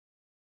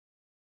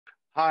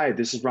Hi,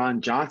 this is Ron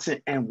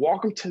Johnson, and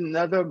welcome to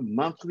another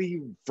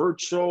monthly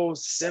virtual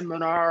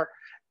seminar.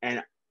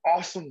 An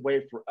awesome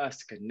way for us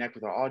to connect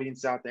with our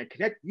audience out there and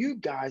connect you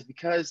guys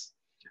because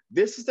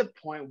this is the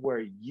point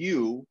where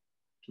you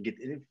can get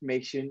the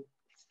information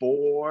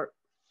for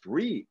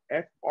free.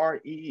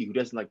 FREE. Who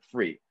doesn't like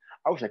free?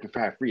 I wish I could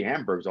have free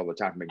hamburgers all the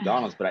time from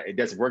McDonald's, but it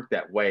doesn't work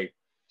that way.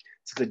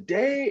 So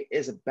today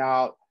is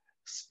about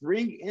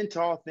spring into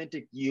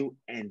authentic you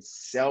and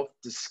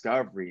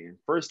self-discovery. And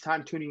first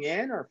time tuning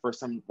in or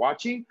first time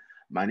watching,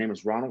 my name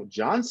is Ronald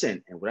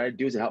Johnson. And what I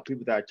do is I help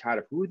people that are tired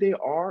of who they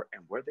are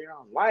and where they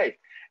are in life.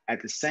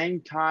 At the same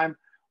time,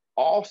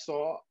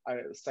 also a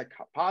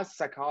positive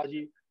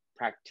psychology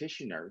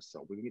practitioner.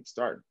 So we can get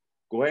started.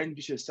 Go ahead and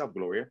introduce yourself,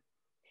 Gloria.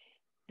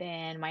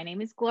 Then my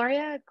name is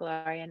Gloria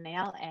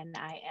Nayal, and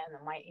I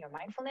am your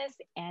mindfulness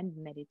and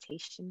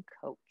meditation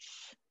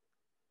coach.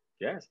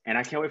 Yes. And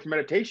I can't wait for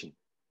meditation.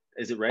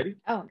 Is it ready?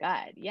 Oh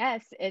God,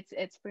 yes,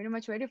 it's pretty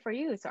much ready for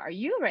you. So are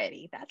you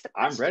ready? That's the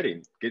I'm question.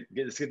 ready.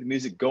 Let's get the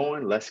music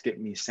going. Let's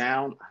get me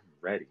sound. I'm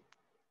ready.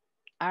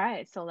 All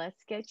right, so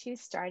let's get you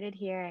started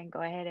here and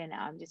go ahead and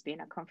just be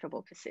in a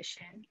comfortable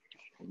position.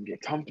 Get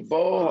Get this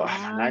comfortable.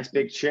 on. Nice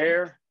big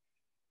chair.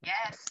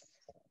 Yes,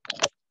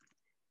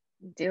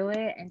 do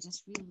it and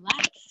just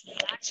relax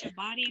your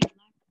body,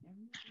 relax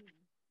everything.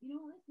 You know,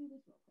 let's do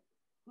this real quick.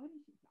 Go ahead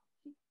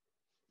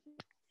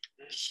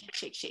and shake.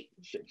 Shake,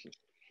 shake.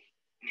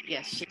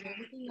 Yes, shake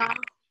everything off.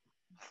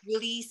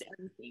 Release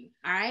everything.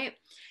 All right.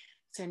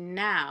 So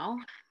now,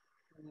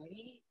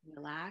 ready?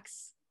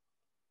 Relax.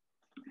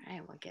 All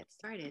right, we'll get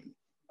started.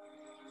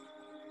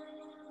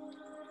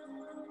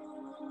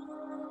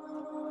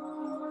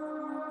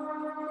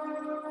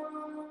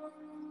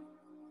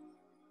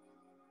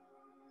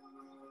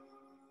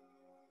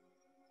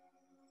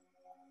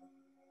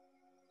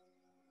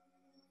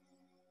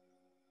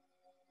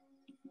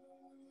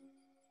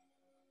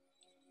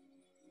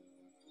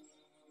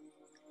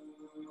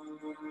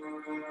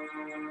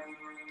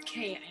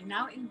 Okay, I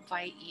now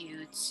invite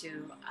you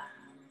to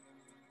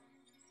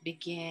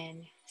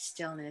begin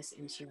stillness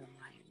into your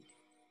mind.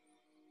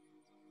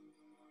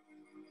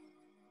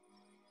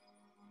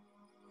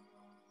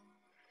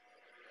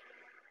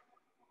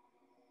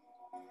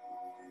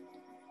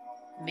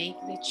 Make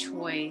the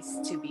choice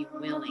to be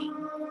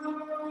willing,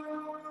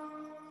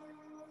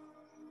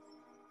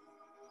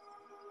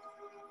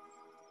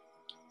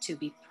 to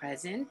be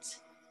present,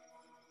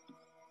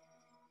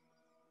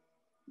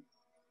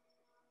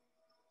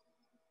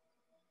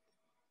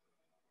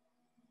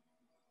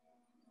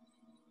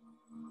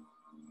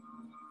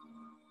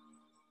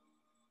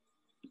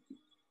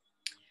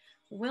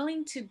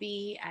 willing to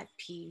be at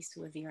peace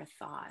with your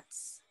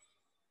thoughts,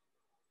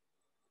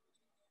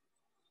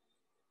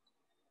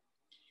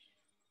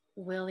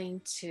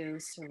 willing to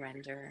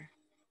surrender.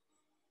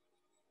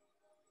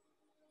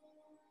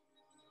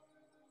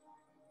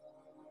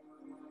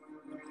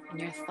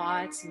 And your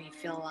thoughts may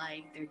feel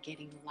like they're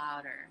getting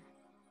louder.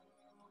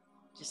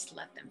 Just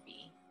let them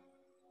be.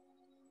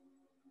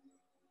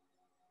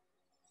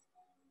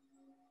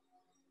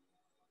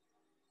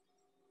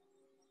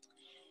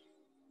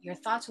 Your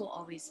thoughts will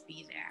always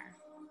be there.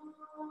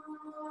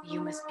 You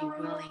must be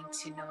willing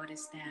to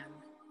notice them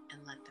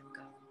and let them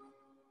go.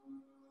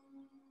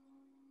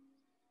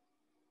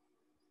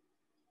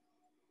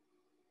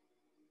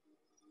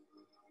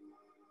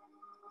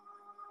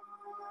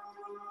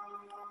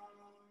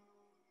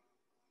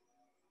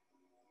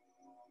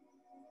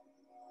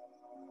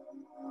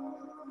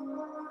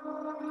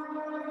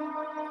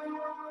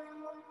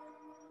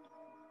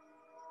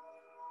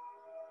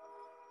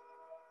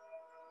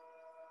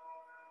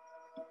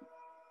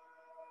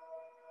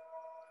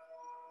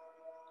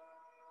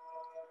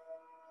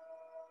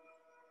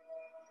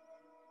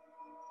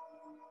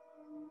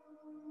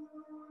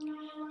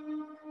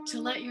 To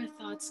let your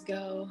thoughts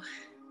go,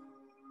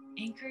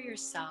 anchor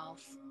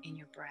yourself in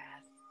your breath.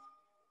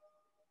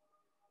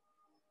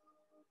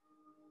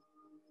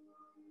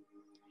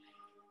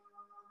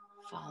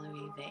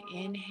 Following the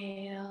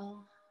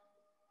inhale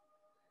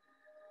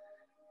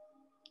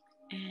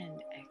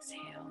and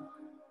exhale.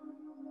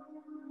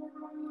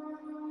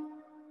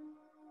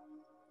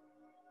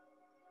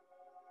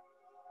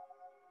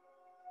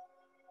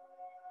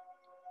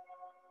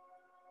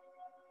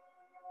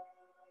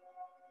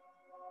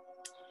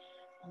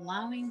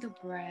 Allowing the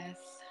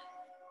breath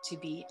to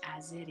be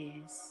as it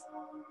is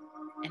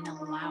and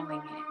allowing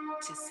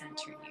it to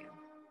center you.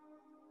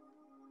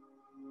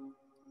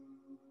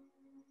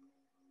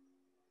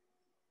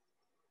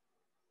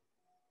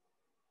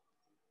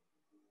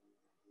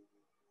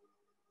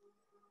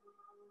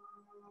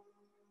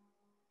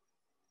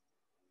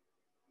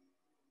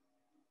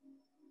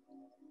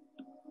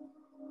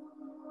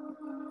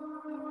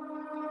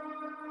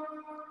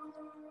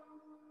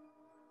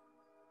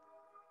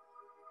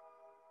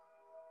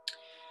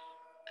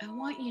 I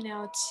want you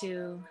now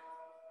to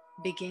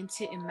begin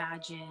to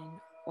imagine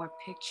or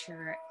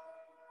picture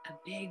a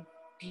big,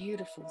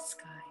 beautiful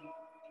sky.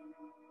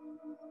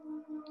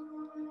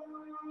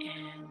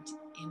 And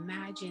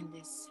imagine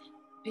this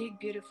big,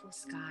 beautiful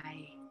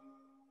sky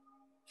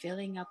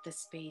filling up the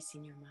space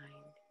in your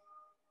mind.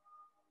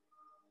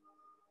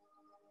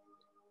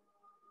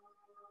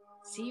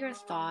 See your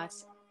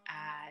thoughts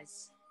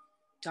as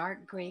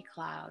dark gray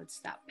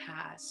clouds that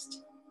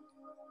passed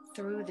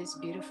through this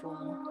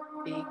beautiful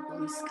big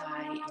blue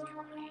sky in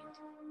your mind.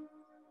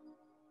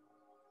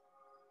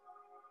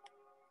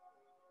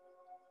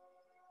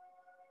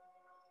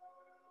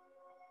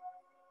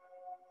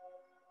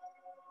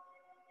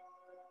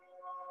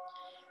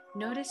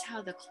 Notice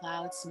how the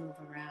clouds move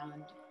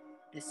around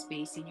the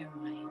space in your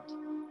mind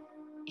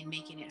and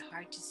making it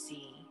hard to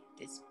see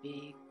this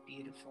big,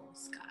 beautiful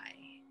sky.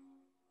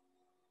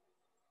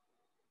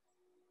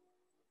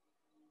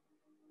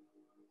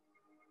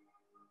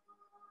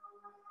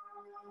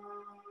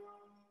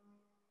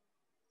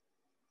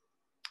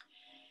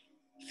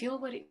 Feel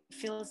what it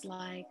feels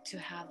like to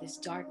have this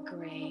dark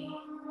gray,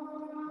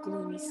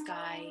 gloomy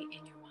sky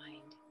in your mind.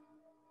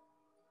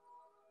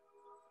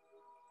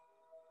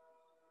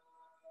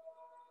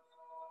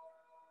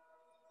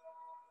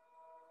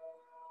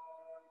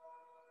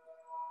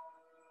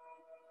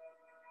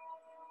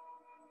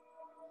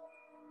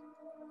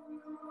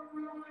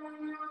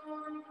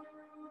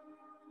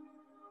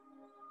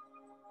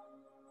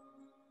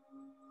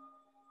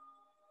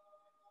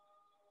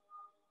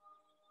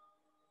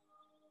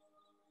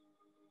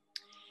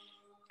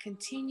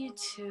 Continue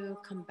to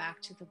come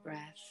back to the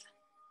breath.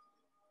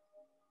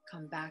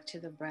 Come back to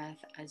the breath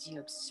as you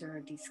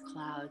observe these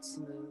clouds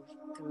move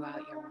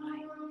throughout your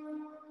mind,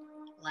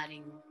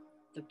 letting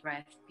the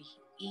breath be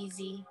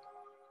easy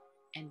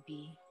and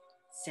be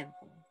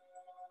simple.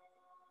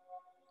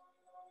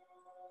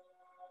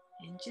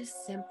 And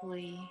just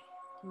simply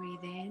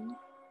breathe in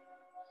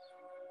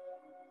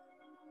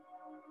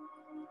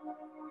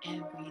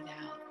and breathe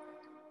out.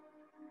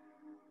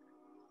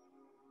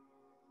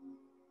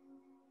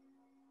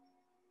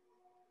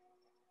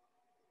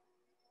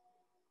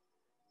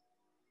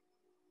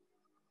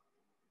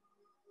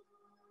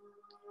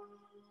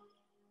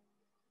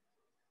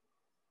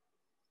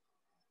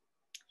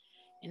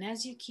 And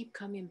as you keep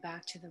coming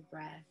back to the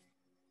breath,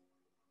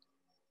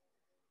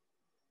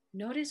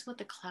 notice what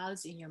the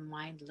clouds in your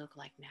mind look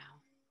like now.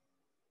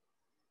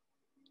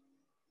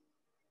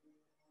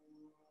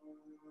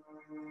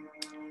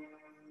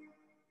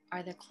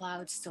 Are the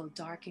clouds still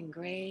dark and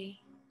gray?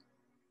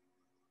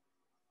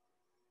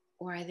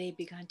 Or are they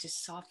begun to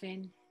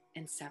soften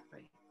and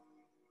separate?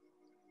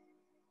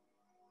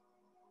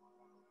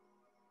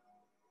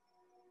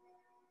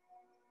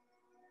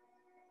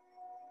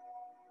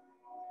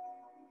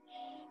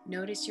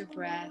 Notice your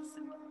breath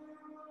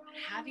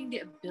having the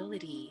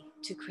ability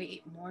to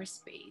create more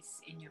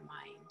space in your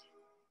mind.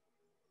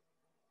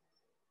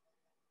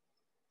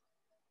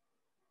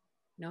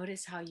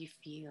 Notice how you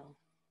feel.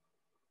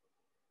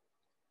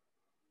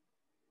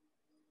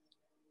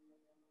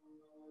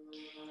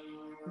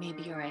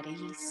 Maybe you're at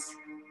ease.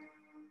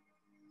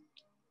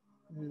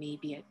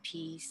 Maybe at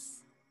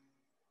peace.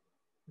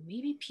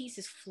 Maybe peace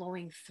is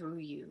flowing through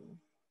you.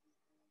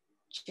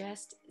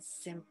 Just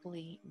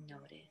simply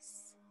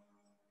notice.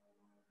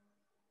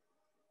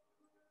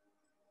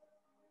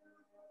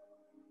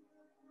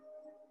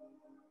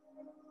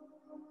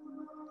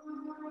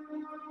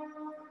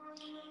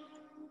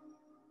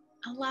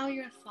 Allow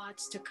your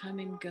thoughts to come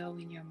and go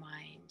in your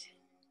mind.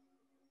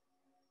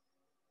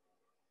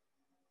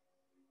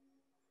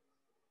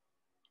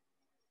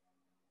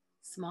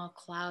 Small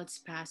clouds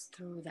pass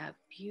through that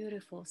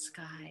beautiful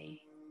sky.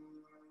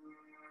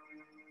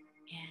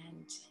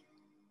 And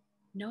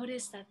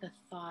notice that the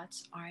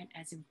thoughts aren't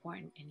as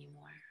important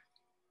anymore.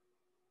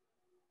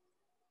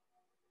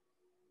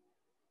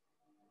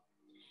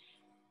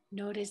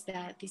 Notice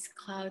that these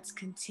clouds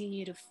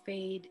continue to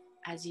fade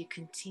as you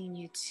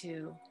continue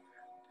to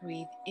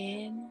breathe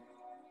in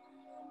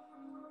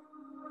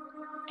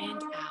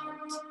and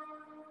out.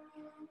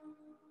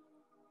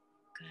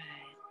 Good.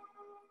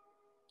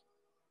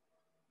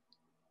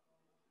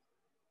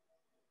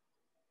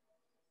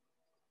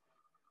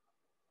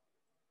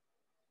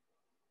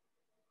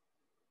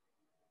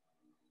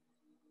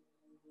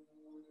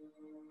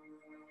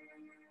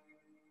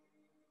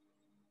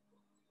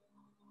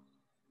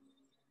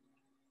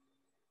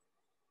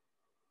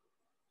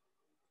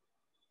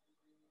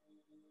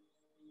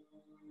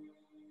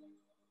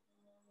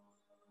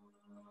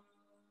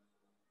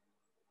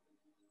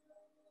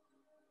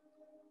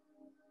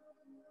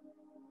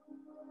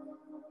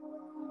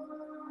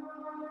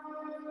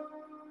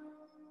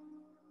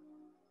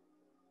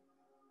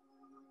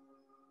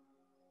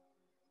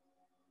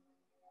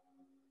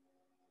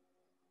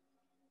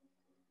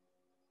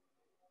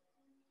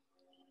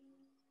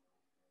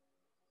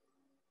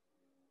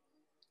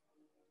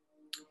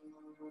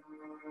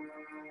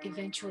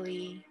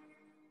 Eventually,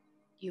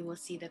 you will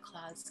see the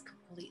clouds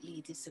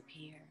completely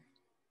disappear.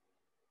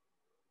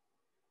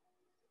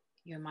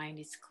 Your mind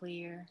is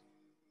clear.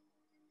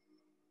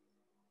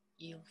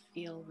 You'll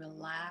feel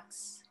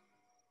relaxed.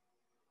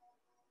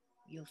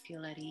 You'll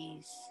feel at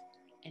ease,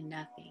 and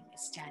nothing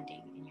is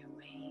standing in your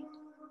way.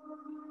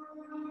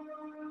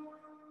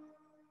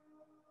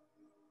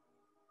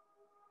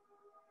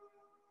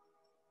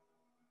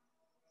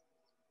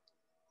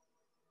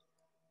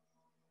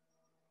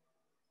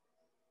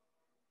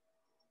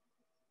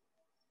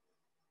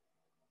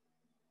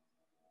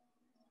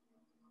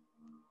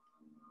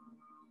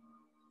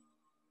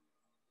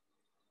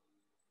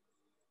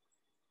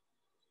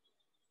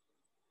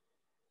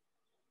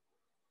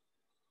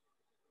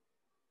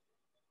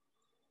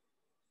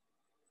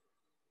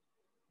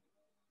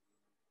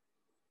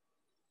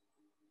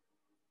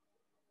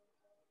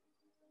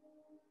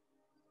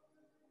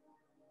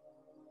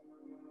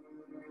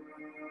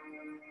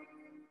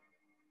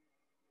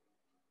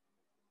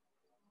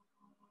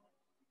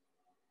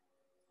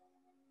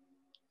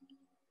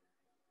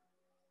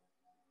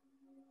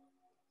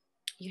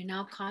 You're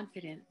now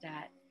confident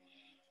that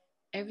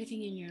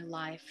everything in your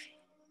life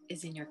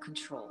is in your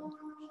control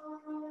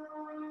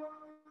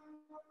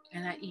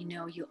and that you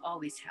know you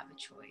always have a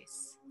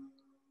choice.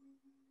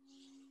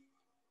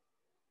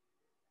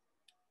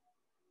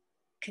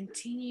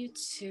 Continue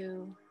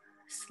to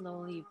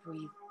slowly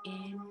breathe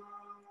in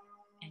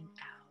and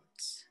out.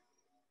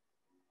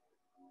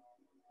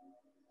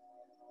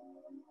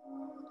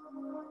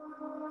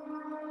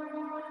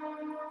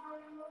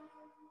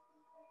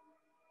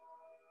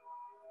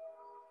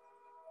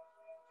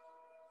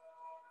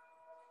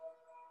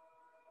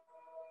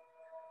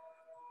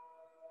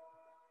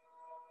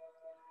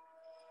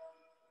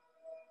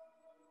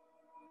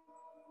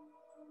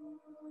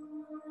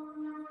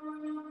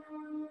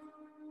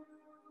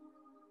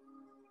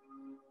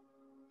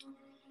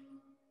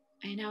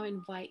 I now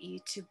invite you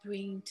to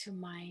bring to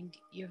mind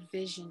your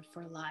vision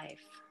for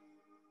life.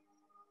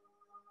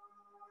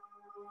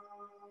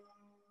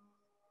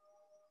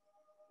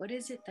 What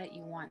is it that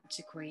you want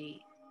to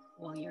create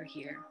while you're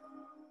here?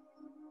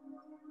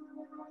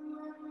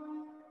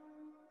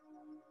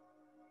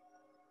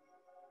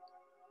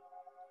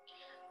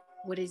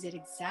 What is it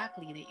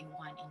exactly that you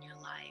want in your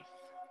life?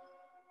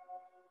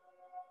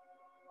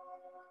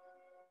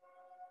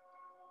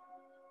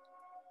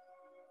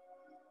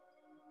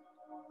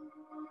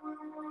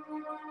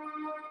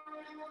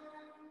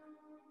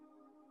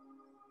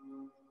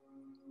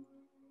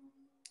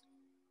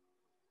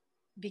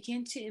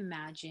 Begin to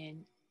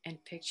imagine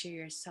and picture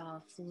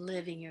yourself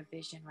living your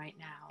vision right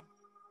now.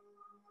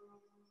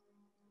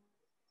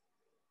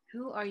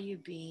 Who are you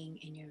being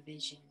in your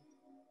vision?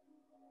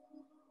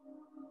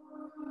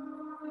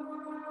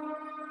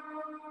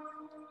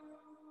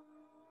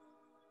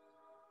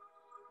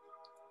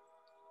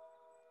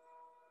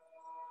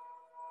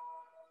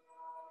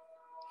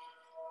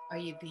 Are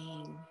you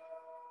being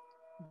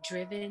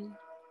driven,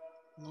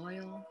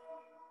 loyal,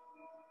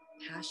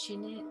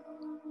 passionate?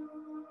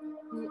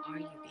 Who are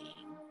you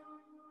being?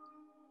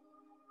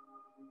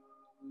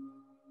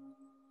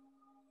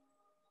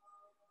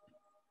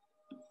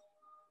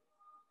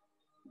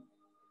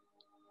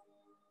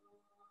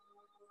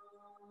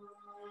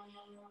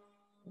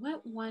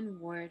 What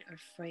one word or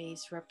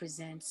phrase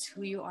represents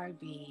who you are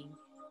being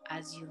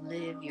as you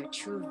live your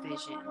true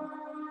vision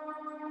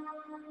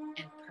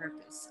and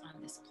purpose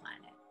on this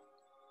planet?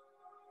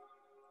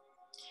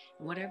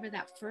 Whatever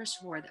that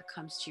first word that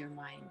comes to your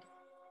mind,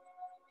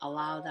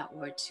 allow that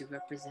word to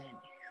represent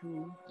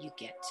who you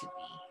get to be.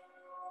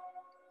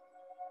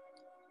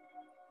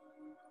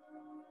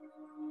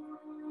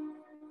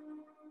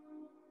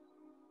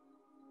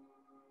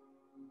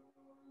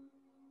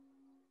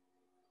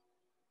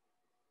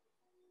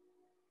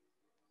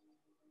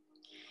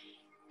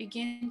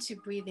 Begin to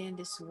breathe in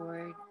this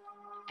word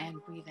and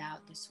breathe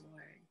out this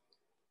word.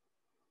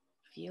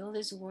 Feel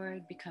this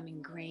word become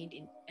ingrained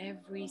in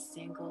every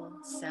single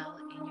cell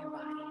in your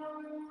body.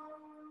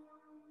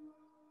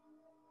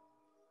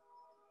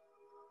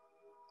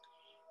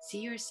 See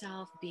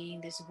yourself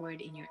being this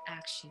word in your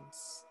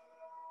actions.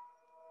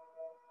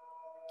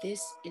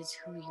 This is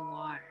who you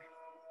are,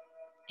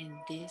 and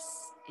this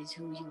is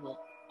who you will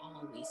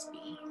always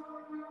be.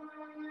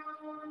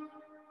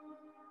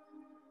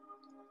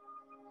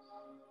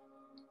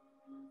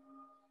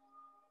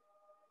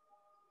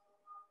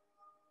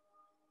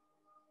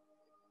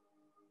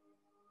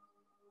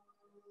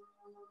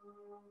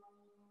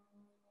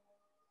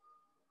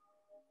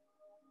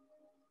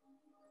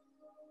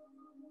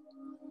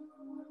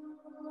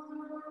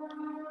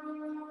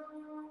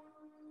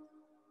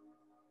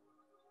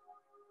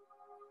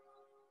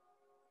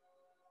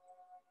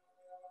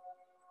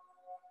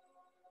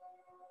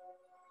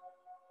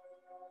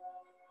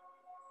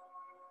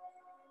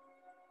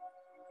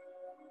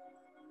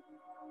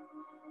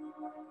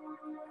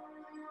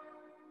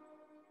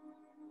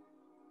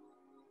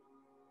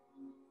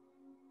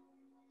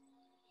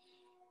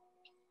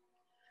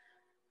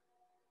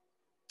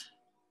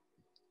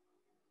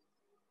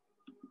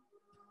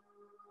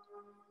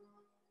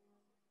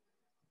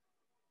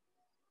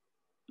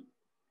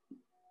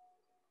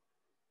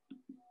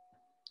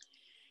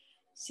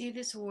 See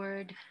this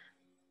word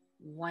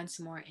once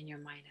more in your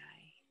mind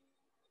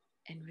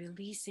eye and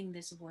releasing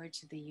this word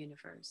to the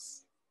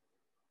universe.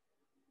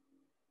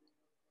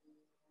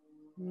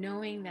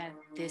 Knowing that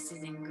this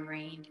is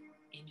ingrained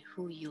in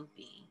who you'll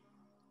be.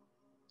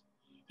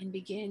 And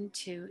begin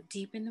to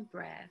deepen the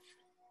breath,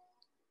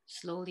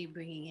 slowly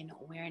bringing in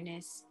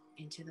awareness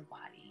into the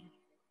body.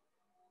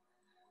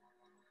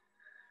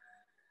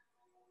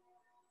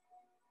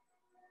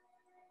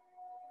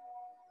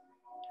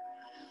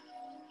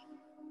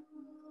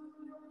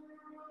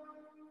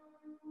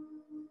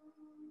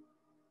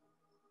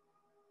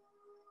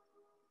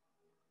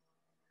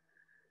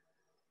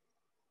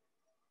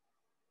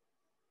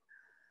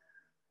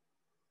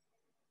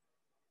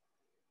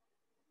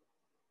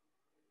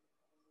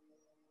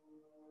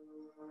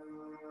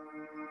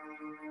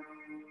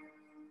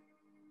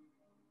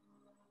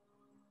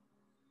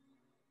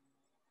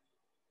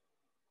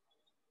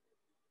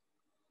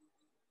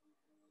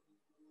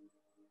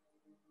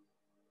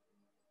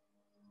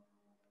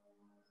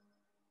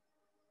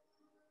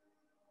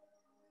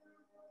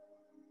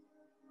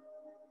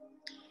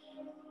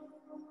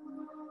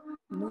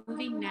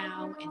 moving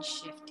now and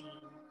shifting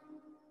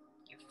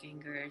your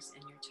fingers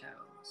and your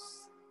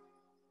toes.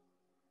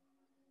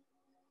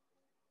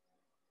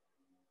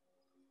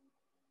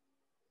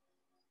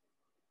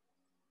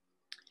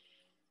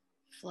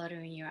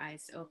 Fluttering your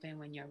eyes open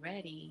when you're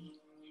ready,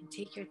 and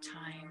take your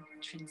time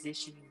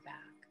transitioning back.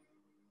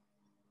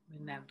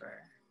 Remember,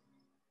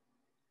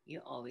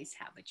 you always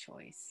have a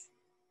choice.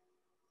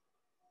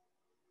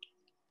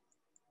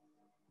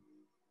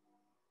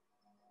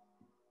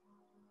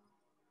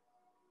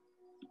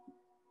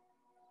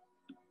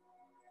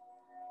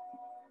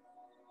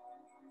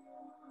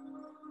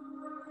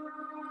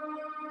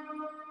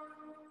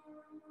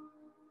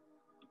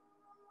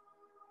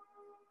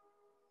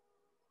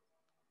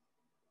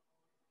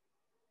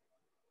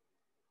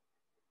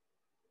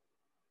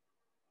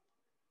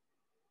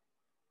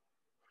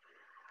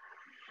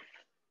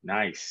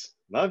 Nice.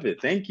 Love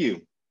it. Thank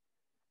you.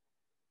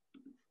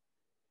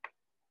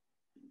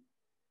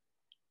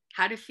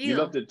 How'd it You feel?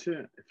 loved it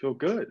too. It felt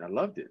good. I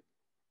loved it.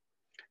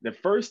 The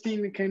first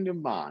thing that came to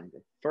mind,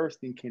 part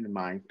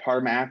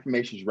of my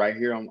affirmations right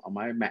here on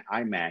my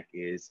iMac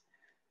is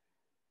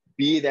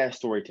be that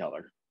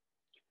storyteller.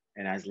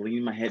 And as I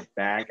lean my head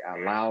back, I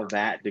allow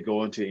that to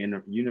go into the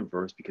inner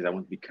universe because I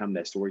want to become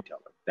that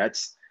storyteller.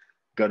 That's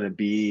gonna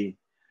be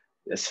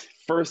that's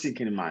first thing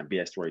came to mind. Be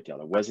a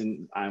storyteller. It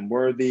wasn't I'm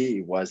worthy.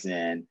 It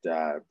wasn't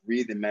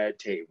read and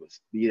meditate. It was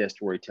be that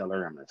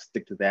storyteller. I'm gonna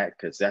stick to that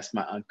because that's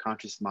my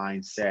unconscious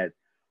mindset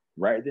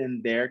right then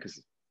and there.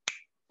 Because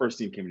first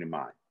thing came to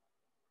mind.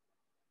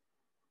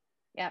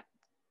 Yep.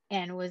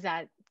 And was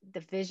that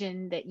the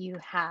vision that you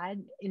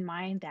had in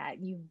mind,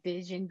 that you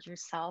visioned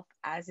yourself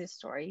as a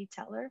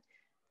storyteller?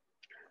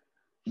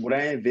 What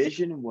I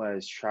envisioned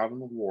was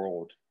traveling the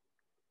world,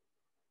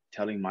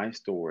 telling my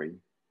story,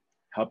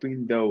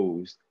 helping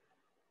those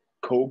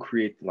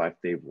co-create the life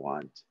they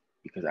want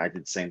because I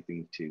did the same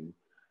thing too,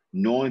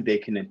 knowing they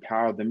can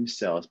empower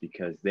themselves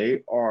because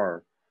they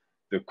are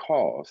the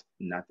cause,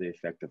 not the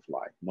effect of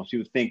life. Most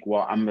people think,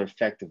 well, I'm an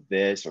effect of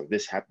this or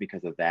this happened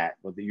because of that.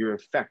 Well, you're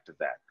effect of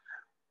that.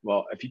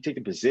 Well, if you take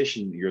the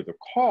position, you're the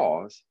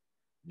cause,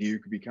 you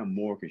can become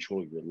more in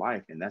control of your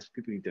life. And that's what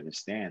people need to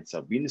understand.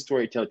 So being a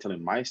storyteller,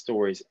 telling my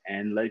stories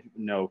and letting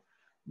people know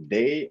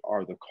they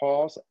are the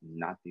cause,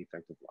 not the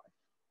effect of life.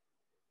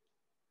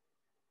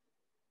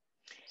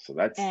 So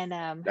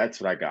that's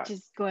what I got.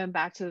 Just going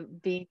back to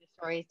being the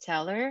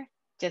storyteller,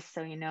 just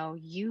so you know,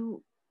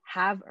 you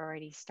have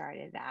already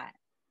started that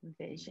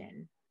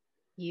vision.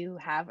 You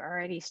have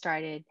already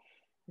started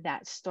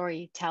that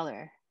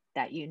storyteller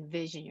that you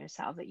envision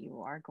yourself that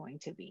you are going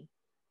to be.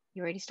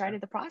 You already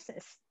started the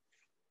process.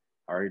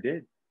 I already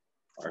did.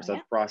 So, Our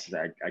self process.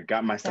 I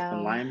got myself in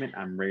So, alignment.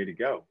 I'm ready to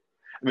go.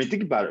 I mean,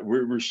 think about it.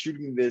 We're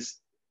shooting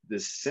this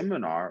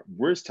seminar.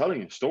 We're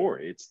telling a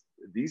story.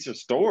 These are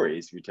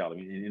stories we're telling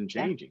and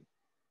yeah. changing.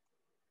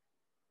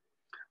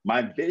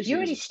 My You vision is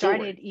already a story.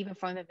 started even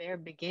from the very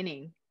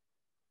beginning.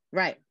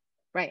 Right.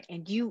 Right.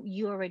 And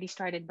you already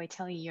started by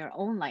telling your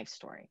own life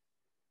story.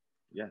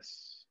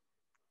 Yes.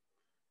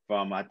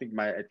 From I think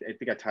I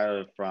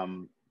titled it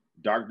from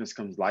Darkness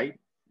Comes Light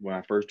when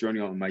I first joined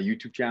on my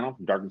YouTube channel,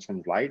 From Darkness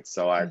Comes Light.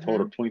 So I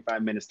told a Mm-hmm.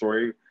 25-minute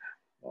story.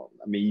 Well,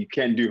 I mean, you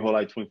can't do a whole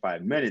like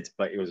 25 minutes,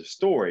 but it was a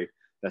story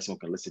that someone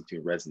can listen to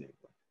and resonate with.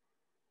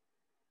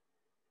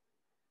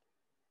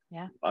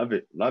 Yeah. Love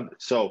it. Love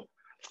it. So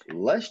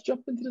let's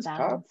jump into this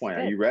Sounds PowerPoint.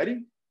 Are good. you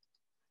ready?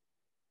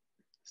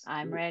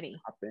 I'm ready.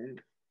 Hop in.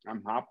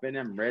 I'm hopping.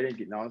 I'm ready.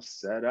 Getting all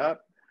set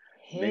up.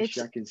 Make It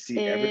sure I can see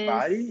is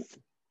everybody.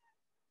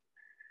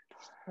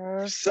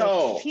 perfect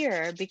So,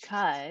 here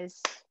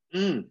because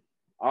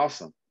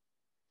awesome.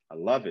 I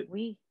love it.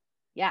 we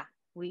yeah,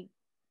 we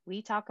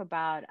talk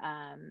about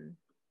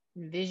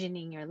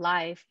envisioning your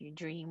life, your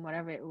dream,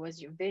 whatever it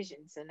was your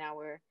vision. So now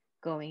we're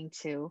going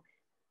to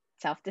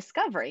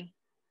self-discovery.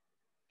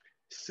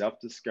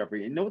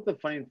 Self-discovery. And you know what the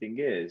funny thing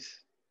is?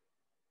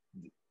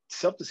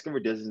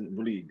 Self-discovery doesn't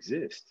really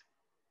exist.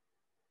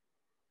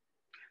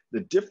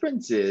 The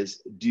difference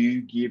is, do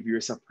you give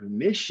yourself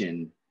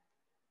permission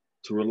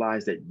to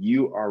realize that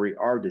you already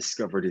are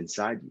discovered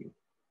inside you?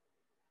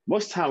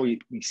 Most time we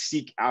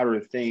seek outer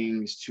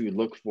things to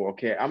look for,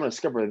 okay, I'm gonna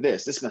discover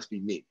this. This must be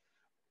me.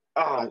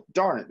 Oh,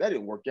 darn it, that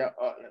didn't work out.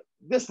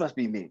 This must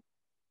be me.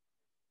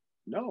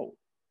 No,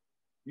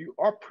 you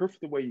are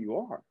perfect the way you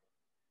are.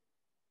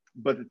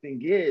 But the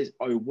thing is,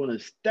 are you willing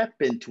to step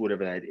into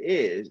whatever that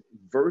is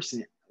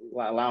versus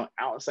allowing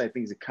outside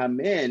things to come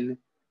in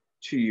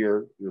to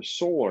your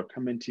soul or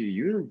come into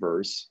your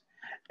universe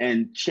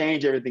and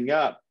change everything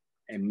up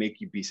and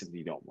make you be something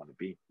you don't want to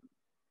be?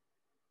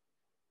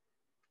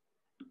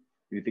 What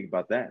do you think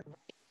about that?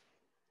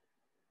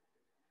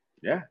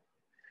 Yeah.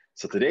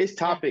 So today's Yeah.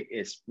 topic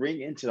is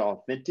spring into the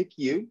authentic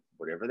you,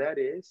 whatever that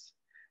is,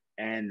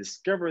 and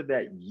discover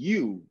that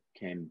you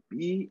can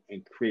be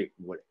and create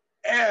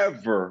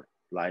whatever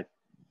life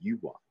you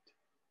want.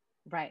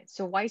 Right.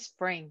 So why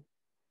spring?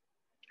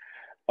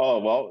 Oh,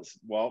 well,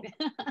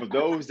 for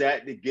those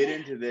that get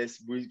into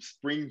this, we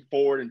spring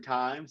forward in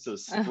time. So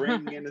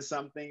spring into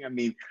something. I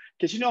mean,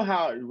 because you know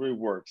how it really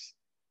works.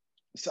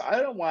 So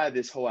I don't want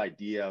this whole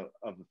idea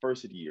of the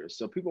first of the year.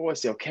 So people always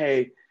say,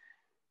 okay,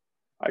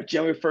 all right,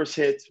 January 1st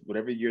hits,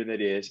 whatever year that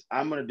is,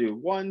 I'm going to do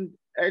one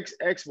X,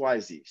 Y,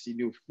 Z. So you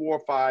do 4,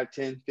 5,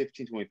 10,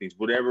 15, 20 things,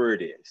 whatever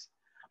it is.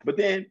 But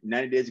then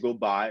 90 days go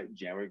by,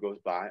 January goes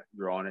by,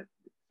 you're on it.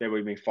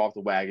 February may fall off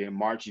the wagon.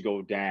 March, you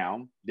go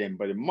down.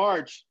 But in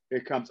March,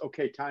 it comes,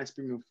 okay, time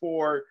springing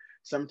forward.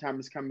 Summertime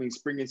is coming,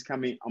 spring is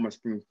coming. I'm going to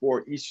spring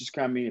forward. Easter's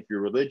coming if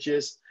you're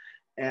religious.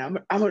 And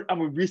I'm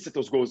gonna reset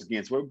those goals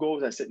again. So what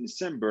goals I set in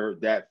December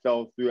that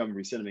fell through, I'm gonna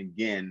reset them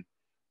again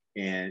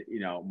in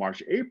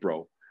March,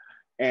 April.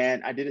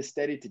 And I did a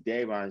study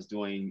today when I was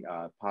doing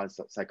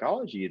positive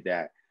psychology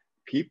that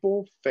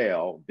people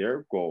fail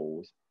their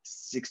goals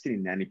 60 to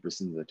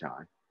 90% of the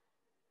time.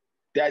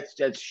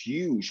 That's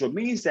huge. So it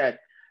means that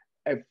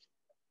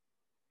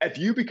if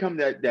you become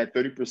that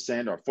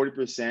 30% or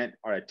 40%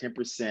 or that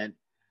 10%,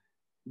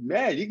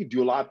 man, you can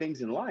do a lot of things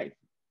in life.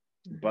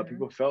 But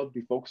people fail to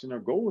be focused on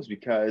their goals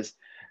because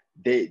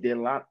they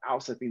allow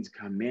outside things to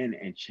come in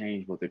and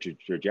change what the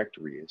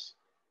trajectory is.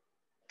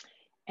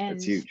 That's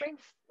And huge.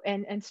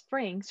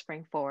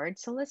 spring forward.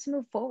 So let's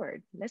move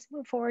forward. Let's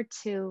move forward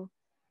to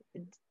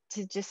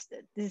just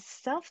this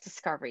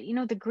self-discovery. You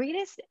know,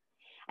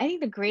 I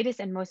think the greatest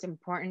and most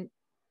important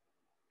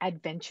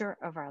adventure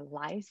of our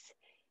lives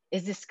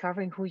is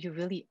discovering who you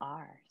really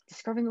are,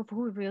 discovering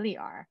who we really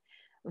are.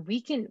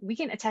 We can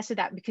attest to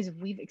that because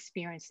we've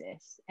experienced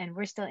this and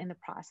we're still in the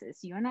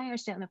process. You and I are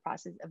still in the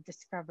process of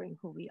discovering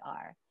who we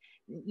are.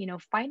 You know,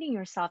 finding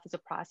yourself is a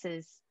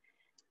process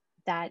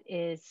that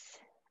is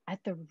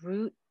at the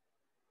root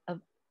of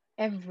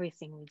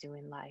everything we do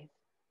in life.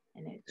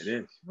 And it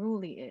is.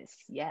 truly is.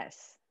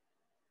 Yes.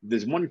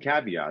 There's one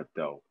caveat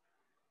though.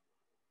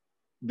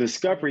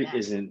 Discovery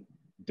isn't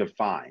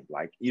defined.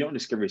 Like you don't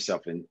discover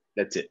yourself and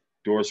that's it.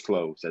 Doors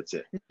closed. That's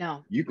it.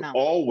 No. You can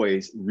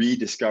always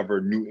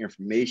rediscover new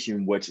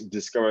information, what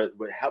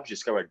helps you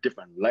discover a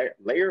different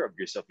layer of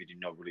yourself you didn't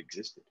know really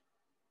existed.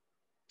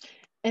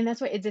 And that's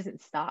why it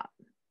doesn't stop.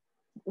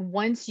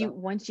 Once you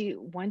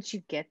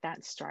get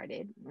that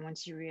started,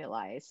 once you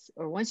realize,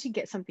 or once you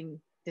get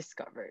something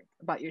discovered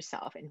about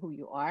yourself and who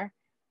you are,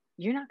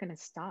 you're not going to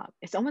stop.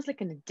 It's almost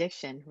like an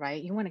addiction,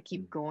 right? You want to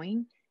keep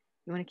going.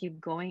 You want to keep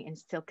going and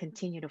still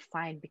continue to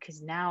find,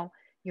 because now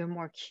you're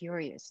more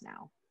curious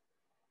now.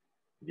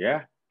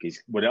 Yeah,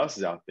 because what else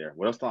is out there?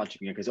 What else knowledge you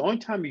can get? Because the only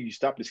time you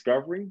stop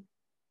discovering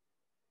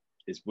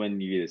is when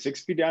you're either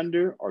 6 feet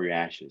under or your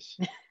ashes.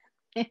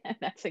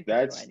 That's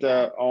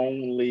the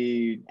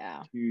only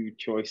two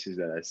choices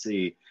that I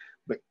see.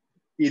 But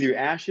either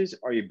ashes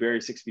or you bury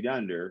 6 feet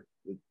under,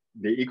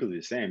 they're equally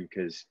the same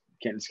because you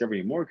can't discover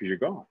anymore because you're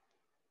gone.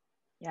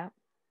 Yeah.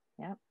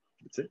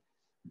 That's it.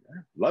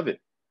 Yeah, love it.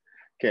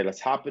 Okay,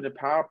 let's hop into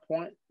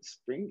PowerPoint.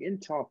 Spring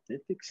into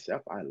authentic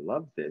self. I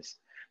love this.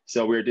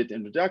 So we did the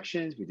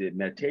introductions, we did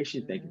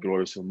meditation. Thank you,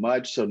 Gloria, so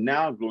much. So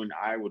now Gloria and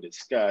I will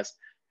discuss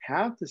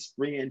how to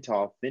spring into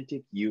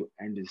authentic you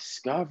and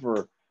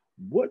discover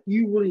what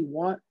you really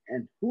want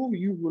and who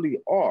you really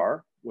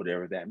are,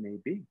 whatever that may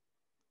be.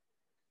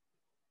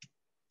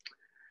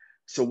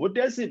 So what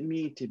does it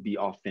mean to be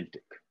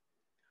authentic?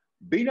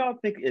 Being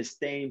authentic is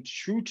staying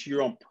true to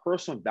your own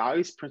personal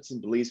values, principles,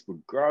 and beliefs,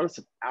 regardless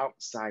of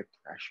outside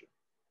pressure.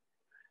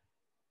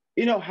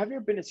 You know, have you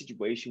ever been in a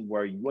situation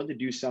where you want to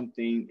do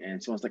something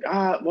and someone's like,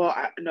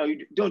 no,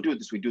 you don't do it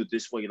this way, do it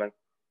this way. You're like,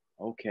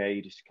 okay,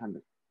 you just kind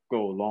of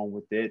go along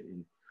with it.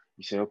 And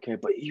you say, okay,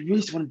 but you really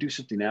just want to do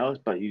something else,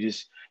 but you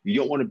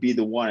don't want to be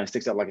the one that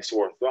sticks out like a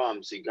sore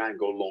thumb. So you kind of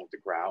go along with the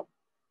crowd.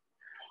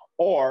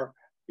 Or,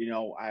 you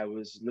know, I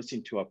was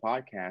listening to a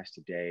podcast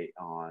today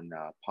on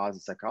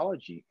positive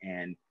psychology.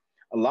 And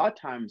a lot of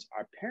times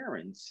our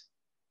parents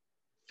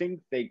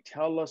think they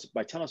tell us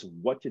by telling us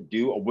what to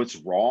do or what's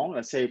wrong.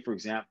 Let's say, for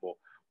example,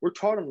 we're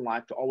taught in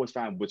life to always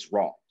find what's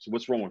wrong. So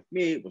what's wrong with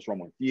me? What's wrong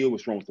with you?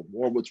 What's wrong with the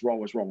world? What's wrong?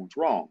 What's wrong? What's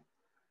wrong?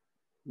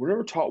 We're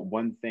never taught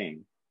one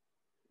thing.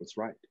 What's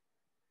right?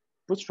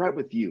 What's right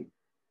with you?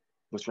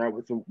 What's right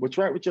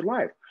with your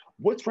life?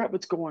 What's right?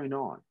 What's going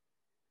on?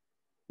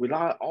 We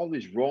allow all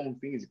these wrong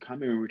things to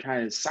come in and we're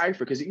trying to decipher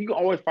because you can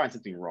always find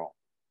something wrong.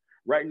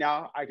 Right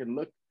now, I can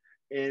look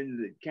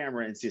in the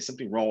camera and see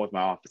something wrong with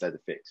my office I have to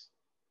fix.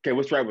 Okay,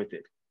 what's right with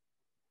it?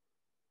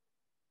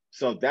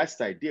 So that's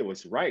the idea.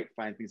 What's right?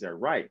 Find things that are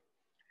right.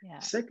 Yeah.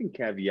 Second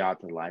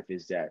caveat to life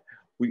is that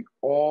we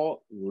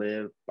all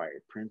live by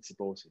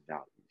principles and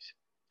values.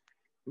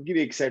 I'll give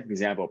you an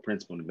example of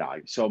principle and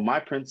value. So my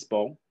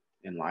principle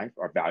in life,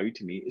 or value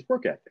to me, is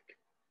work ethic.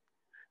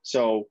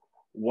 So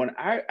when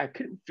I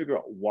couldn't figure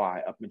out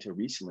why up until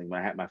recently when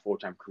I had my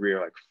full-time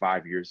career like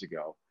 5 years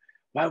ago,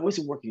 why it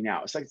wasn't working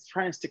out. It's like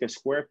trying to stick a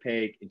square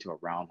peg into a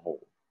round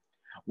hole.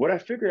 What I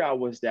figured out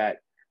was that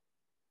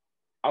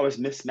I was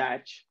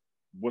mismatched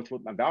with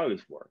what my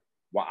values were.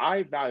 While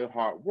I value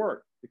hard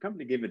work, the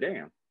company gave a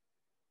damn.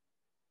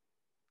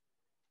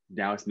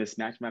 Now it's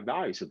mismatched my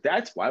values. So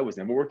that's why I was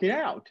never working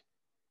out.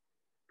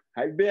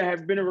 I've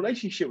been in a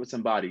relationship with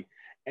somebody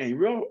and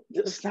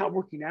it's not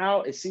working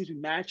out. It seems to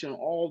match on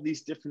all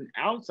these different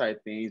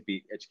outside things, be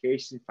it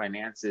education,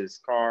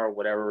 finances, car,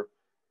 whatever.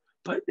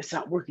 but it's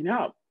not working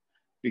out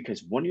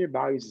because one of your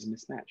values is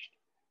mismatched.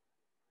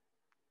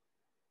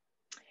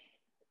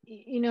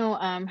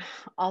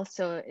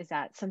 Also is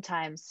that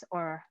sometimes,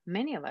 or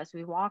many of us,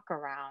 we walk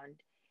around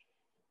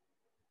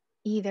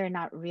either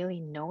not really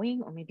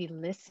knowing or maybe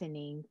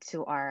listening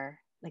to our,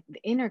 like,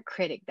 the inner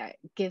critic that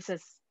gives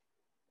us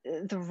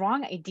the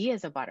wrong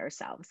ideas about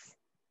ourselves.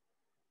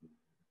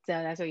 So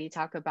that's where you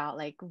talk about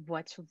like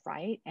what's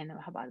right and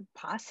how about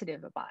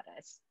positive about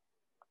us.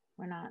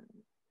 We're not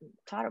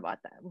taught about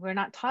that. We're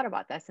not taught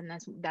about this, and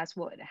that's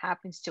what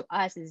happens to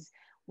us is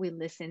we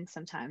listen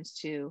sometimes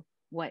to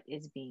what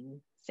is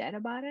being said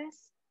about us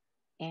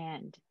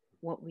and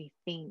what we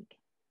think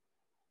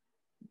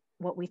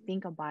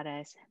about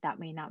us that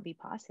may not be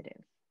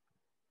positive.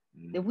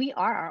 That we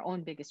are our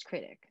own biggest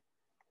critic.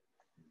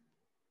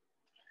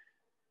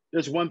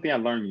 There's one thing I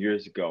learned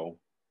years ago.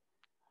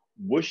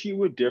 Wish you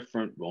were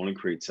different will only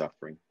create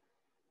suffering.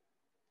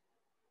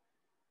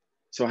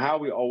 So how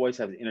we always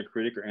have the inner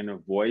critic or inner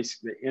voice,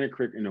 the inner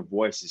critic inner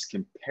voice is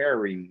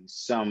comparing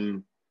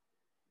some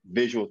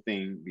visual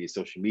thing, be it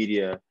social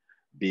media,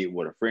 be it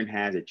what a friend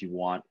has that you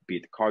want, be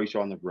it the car you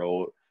saw on the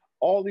road.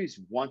 All these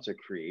wants are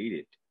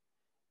created.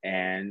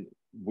 And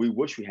we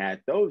wish we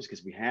had those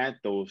because we had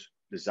those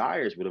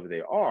desires, whatever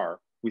they are.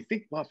 We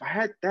think, well, if I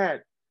had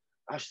that,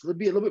 I should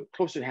be a little bit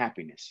closer to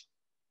happiness.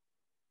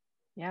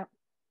 Yep.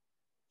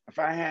 If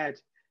I had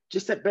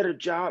just that better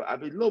job,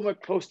 I'd be a little more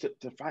close to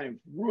finding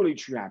really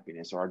true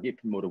happiness, or I'd get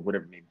promoted,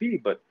 whatever it may be.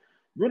 But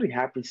really,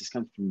 happiness just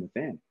comes from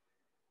within,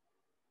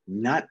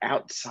 not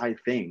outside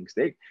things.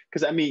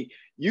 Because I mean,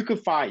 you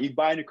buy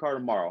a new car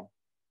tomorrow,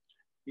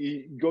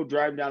 you go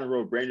driving down the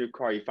road, brand new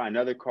car, you find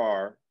another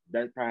car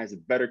that probably has a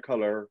better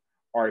color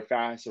or a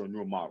faster or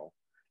newer model.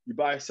 You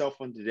buy a cell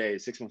phone today,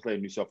 6 months later,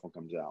 a new cell phone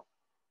comes out.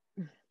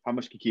 How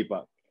much can you keep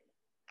up?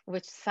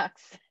 Which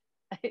sucks.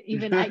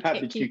 Even I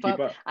can't keep up.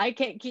 up. I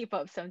can't keep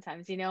up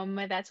sometimes,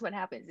 that's what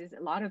happens is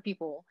a lot of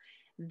people,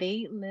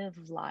 they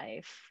live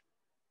life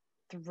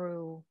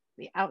through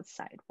the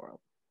outside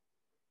world.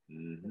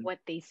 Mm-hmm. What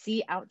they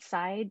see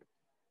outside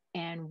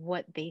and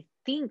what they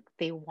think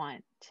they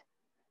want.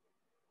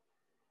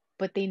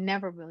 But they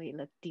never really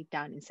look deep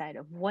down inside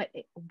of what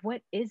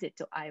is it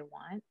do I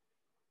want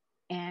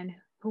and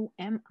who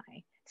am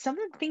I? Some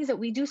of the things that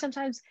we do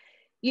sometimes,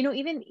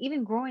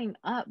 even growing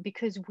up,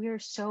 because we're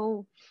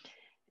so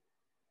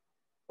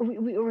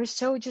we were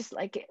so just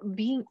like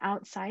being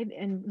outside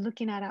and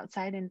looking at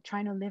outside and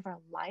trying to live our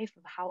life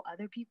of how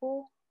other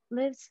people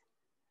lives.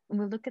 And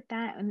we look at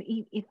that and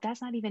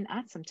that's not even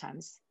us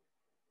sometimes,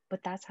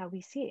 but that's how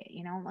we see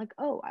it, like,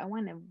 oh, I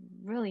want a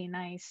really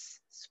nice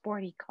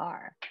sporty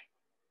car.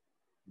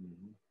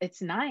 Mm-hmm.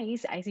 It's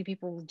nice. I see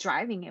people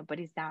driving it, but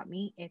is that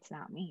me? It's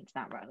not me. It's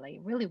not what I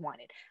really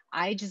wanted.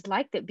 I just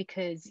liked it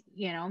because,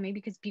 maybe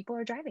because people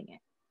are driving it.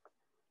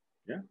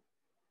 Yeah.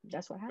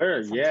 That's what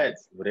happens. Better yet,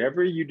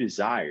 whatever you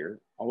desire,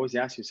 always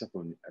ask yourself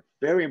a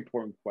very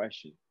important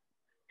question.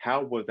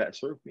 How will that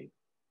serve me?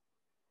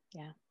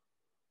 Yeah.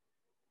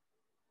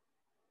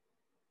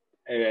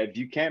 If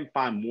you can't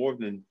find more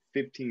than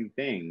 15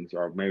 things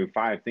or maybe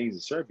 5 things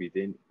to serve you,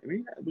 then it may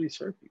not really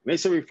serve you. It may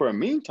serve you for a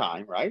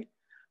meantime, right?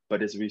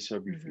 But it's really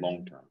serve you for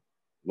long term.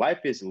 Life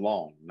is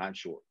long, not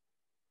short.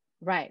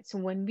 Right. So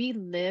when we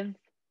live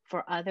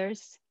for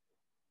others,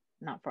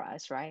 not for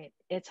us, right?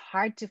 It's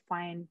hard to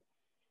find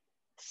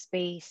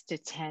space to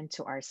tend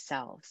to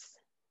ourselves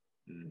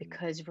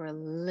because we're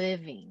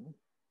living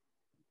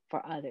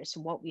for others,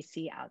 what we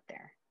see out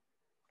there.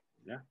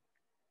 Yeah,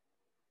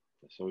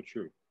 that's so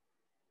true.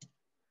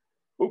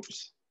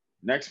 Oops,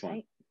 next one.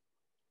 Right.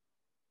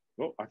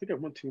 Well, I think I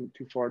went too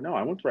far. No,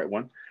 I went the right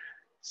one.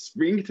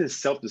 Bring to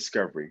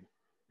self-discovery.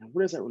 Now,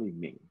 what does that really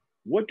mean?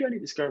 What do I need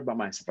to discover about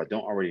myself I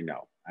don't already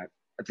know?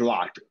 It's a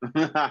lot.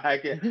 I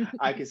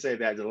can say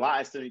that. There's a lot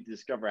I still need to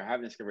discover. I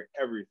haven't discovered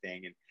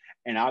everything.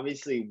 And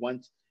obviously,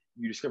 once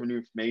you discover new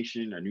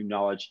information or new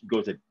knowledge, you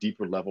go to a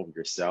deeper level of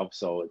yourself.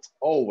 So it's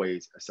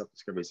always a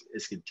self-discovery.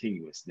 It's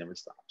continuous, never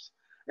stops.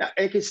 Now,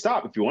 it can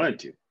stop if you wanted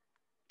to.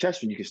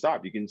 Trust me, you can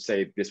stop. You can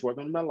say, this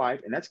wasn't in my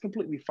life, and that's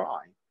completely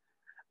fine.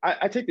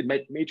 I take the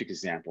Matrix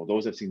example.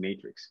 Those that have seen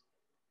Matrix.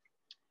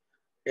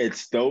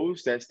 It's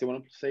those that still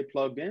want to stay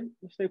plugged in.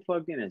 Stay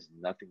plugged in. There's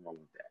nothing wrong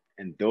with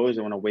that. And those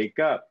that want to wake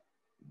up.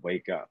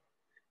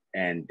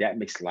 And that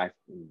makes life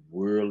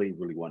really,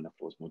 really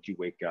wonderful once you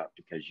wake up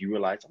because you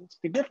realize it's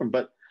different.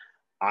 But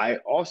I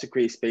also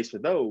create space for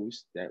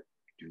those that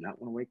do not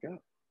want to wake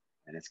up.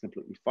 And it's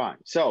completely fine.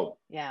 So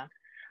yeah,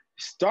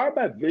 start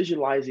by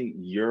visualizing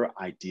your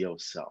ideal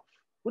self.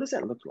 What does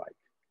that look like?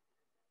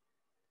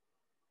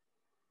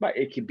 But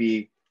it could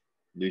be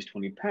lose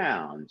 20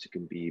 pounds. It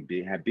can be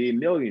a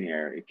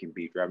millionaire. It can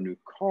be drive a new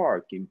car.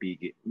 It can be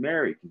get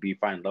married. It can be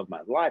find love of my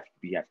life. It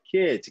can be have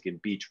kids. It can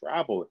be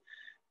travel.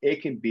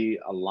 It can be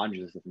a laundry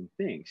list of different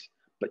things.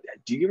 But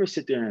do you ever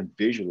sit there and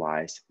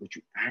visualize what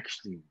you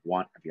actually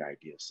want of your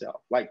ideal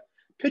self? Like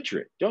picture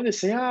it. Don't just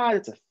say,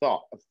 it's a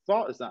thought. A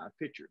thought is not a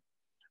picture.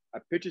 A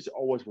picture is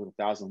always worth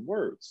 1,000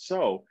 words.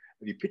 So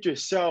if you picture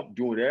yourself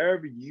doing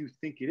whatever you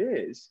think it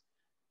is,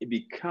 it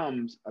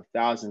becomes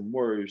 1,000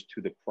 words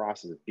to the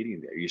process of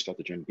getting there. You start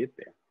the journey to get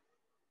there.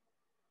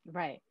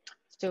 Right.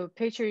 So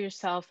picture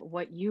yourself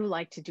what you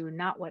like to do,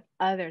 not what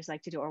others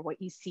like to do or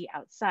what you see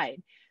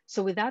outside.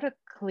 So without a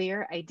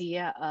clear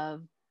idea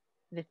of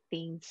the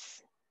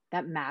things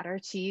that matter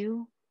to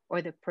you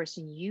or the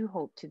person you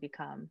hope to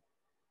become,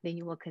 then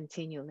you will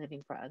continue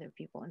living for other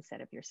people instead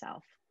of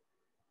yourself.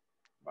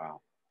 Wow.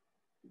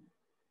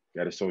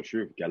 That is so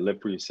true. You gotta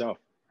live for yourself.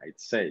 I'd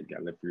say you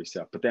gotta live for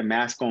yourself. Put that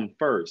mask on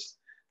first.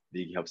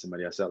 Then you can help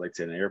somebody else out, like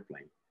say in an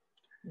airplane.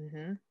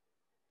 Mm-hmm.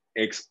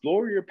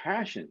 Explore your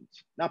passions.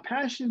 Now,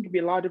 passion can be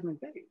a lot of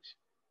different things.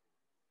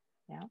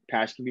 Yeah.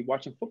 Passion can be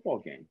watching a football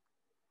game.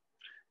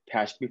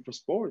 Passion can be for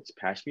sports.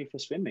 Passion can be for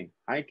swimming,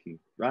 hiking,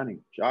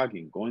 running,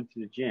 jogging, going to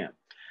the gym.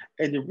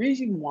 And the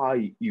reason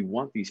why you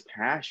want these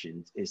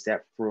passions is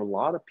that for a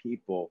lot of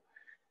people,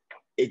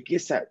 it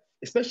gets that,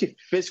 especially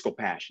physical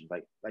passion.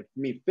 Like for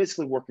me,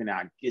 physically working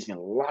out gives me a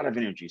lot of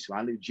energy. So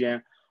I leave the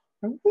gym,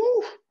 and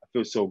woo, I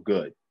feel so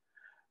good.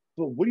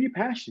 But what are you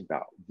passionate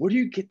about? Where do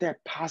you get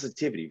that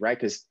positivity, right?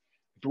 Because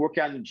if you work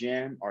out in the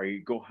gym or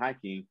you go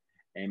hiking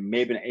and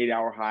maybe an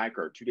 8-hour hike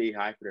or a 2-day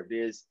hike, whatever it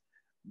is,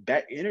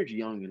 that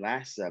energy only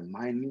lasts a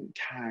minute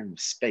time of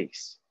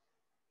space.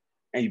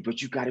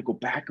 But you got to go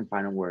back and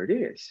find out where it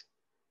is.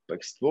 But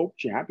explore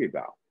what you're happy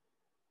about.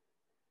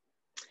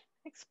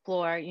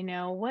 Explore,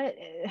 what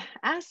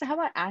how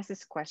about ask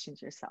this question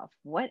to yourself?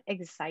 What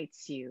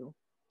excites you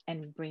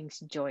and brings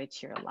joy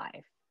to your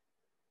life?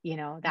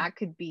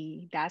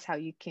 That's how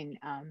you can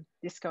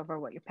discover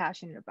what you're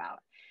passionate about,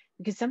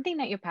 because something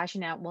that you're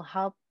passionate about will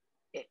help.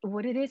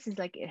 What it is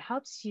like it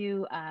helps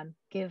you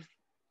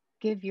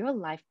give your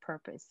life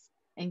purpose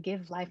and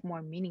give life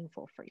more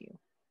meaningful for you.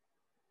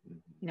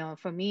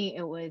 For me,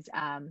 it was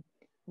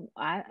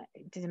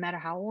it doesn't matter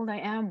how old I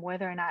am,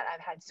 whether or not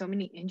I've had so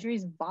many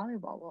injuries,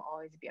 volleyball will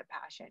always be a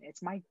passion.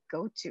 It's my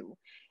go-to.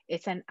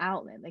 It's an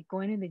outlet. Like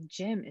going to the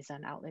gym is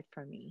an outlet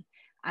for me.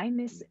 I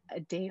miss a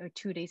day or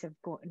 2 days of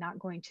not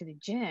going to the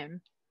gym.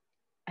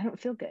 I don't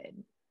feel good.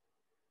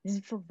 It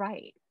doesn't feel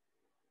right.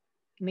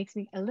 It makes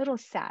me a little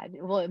sad.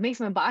 Well, it makes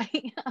my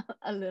body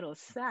a little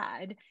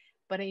sad,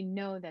 but I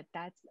know that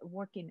that's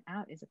working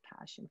out is a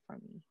passion for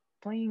me.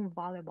 Playing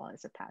volleyball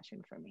is a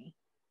passion for me.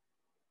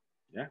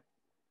 Yeah.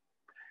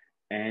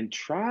 And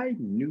try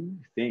new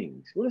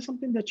things. What is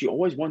something that you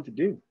always want to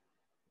do?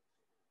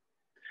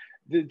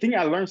 The thing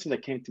I learned, something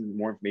that came to me,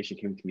 more information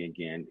came to me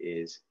again,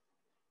 is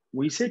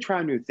when you say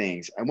try new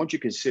things, I want you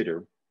to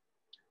consider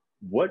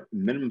what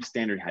minimum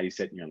standard have you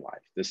set in your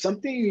life? There's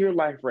something in your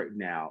life right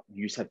now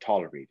you just have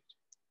tolerated.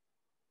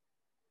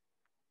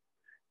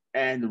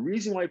 And the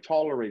reason why you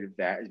tolerated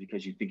that is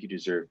because you think you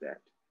deserve that.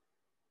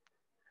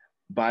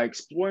 By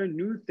exploring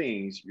new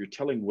things, you're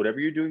telling whatever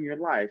you're doing in your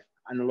life,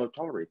 I no longer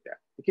tolerate that.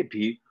 It could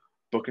be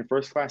booking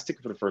first class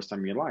ticket for the first time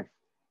in your life.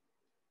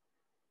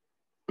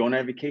 Going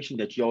on a vacation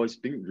that you always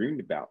dreamed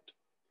about.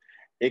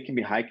 It can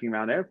be hiking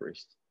around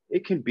Everest.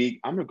 It can be,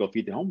 I'm going to go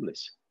feed the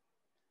homeless.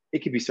 It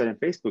could be starting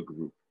a Facebook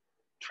group.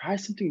 Try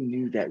something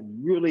new that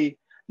really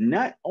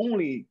not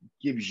only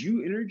gives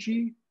you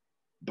energy,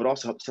 but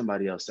also helps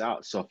somebody else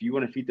out. So if you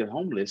want to feed the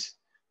homeless,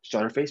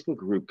 start a Facebook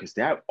group, because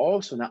that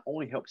also not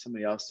only helps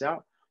somebody else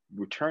out,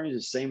 returns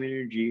the same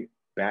energy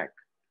back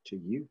to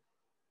you.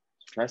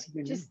 Try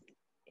something new.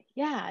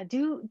 Yeah,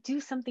 do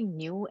something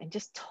new and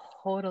just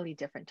totally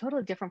different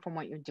from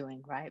what you're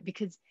doing, right?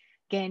 Because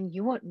again,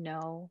 you won't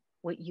know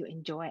what you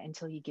enjoy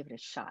until you give it a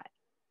shot,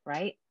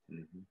 right?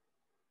 Mm-hmm.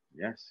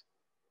 Yes.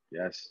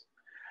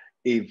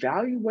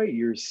 Evaluate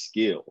your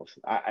skills.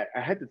 I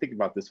had to think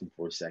about this one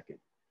for a second.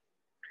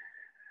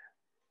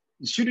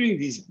 Shooting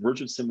these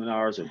virtual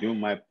seminars or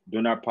doing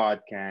our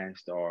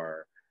podcast,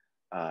 or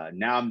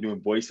now I'm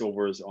doing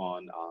voiceovers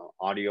on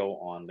audio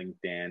on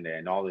LinkedIn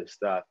and all this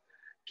stuff.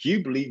 Can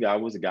you believe I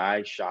was a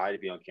guy shy to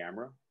be on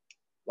camera?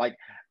 Like,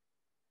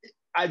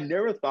 I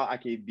never thought I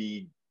could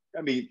be.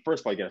 I mean,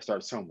 first of all, you got to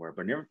start somewhere,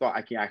 but I never thought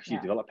I can actually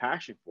develop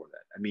passion for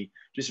that. I mean,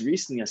 just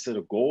recently I set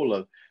a goal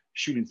of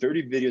shooting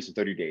 30 videos in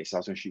 30 days. So I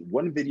was going to shoot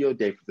one video a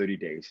day for 30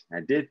 days.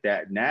 And I did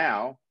that.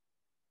 Now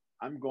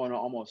I'm going on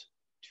almost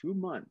 2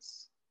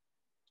 months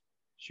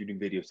shooting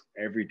videos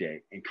every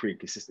day and creating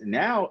consistent.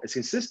 Now it's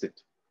consistent.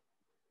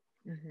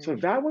 Mm-hmm. So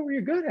evaluate what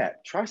you're good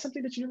at. Try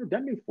something that you've never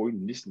done before.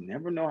 You just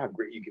never know how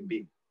great you can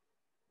be.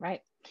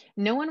 Right.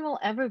 No one will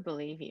ever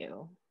believe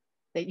you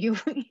that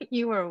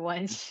you were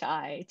once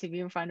shy to be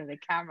in front of the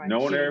camera and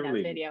shooting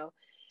that video.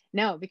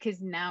 No, because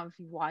now if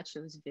you watch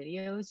those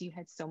videos, you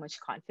had so much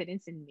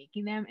confidence in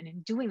making them and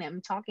in doing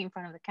them, talking in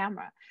front of the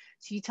camera.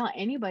 So you tell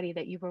anybody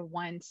that you were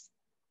once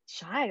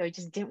shy or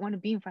just didn't want to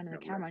be in front of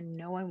the camera,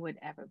 no one would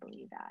ever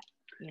believe that,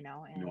 And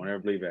no one ever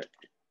believe that.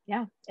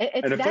 Yeah.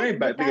 And the funny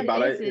thing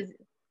about it is,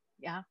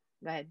 yeah,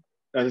 go ahead.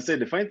 As I said,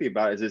 the funny thing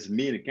about it is it's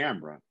me and the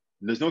camera.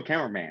 There's no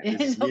cameraman.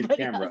 It's me and the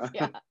camera.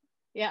 Else,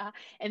 yeah.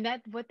 And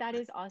what that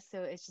is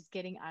also is just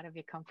getting out of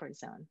your comfort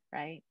zone,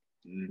 right?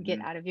 Mm-hmm. Get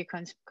out of your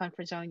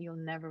comfort zone. You'll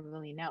never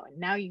really know. And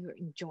now you're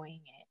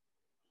enjoying it.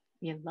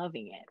 You're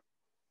loving it.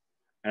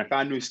 And I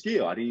found a new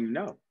skill I didn't even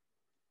know.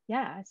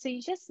 Yeah. So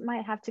you just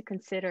might have to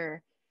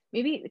consider,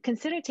 maybe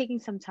consider taking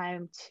some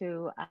time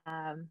to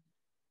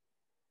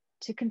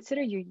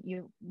consider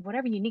your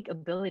whatever unique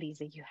abilities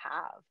that you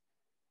have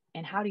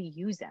and how to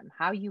use them,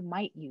 how you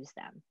might use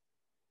them,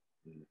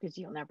 because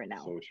you'll never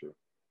know. So true.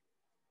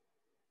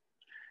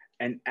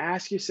 And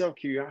ask yourself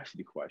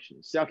curiosity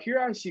questions. Now,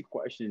 curiosity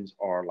questions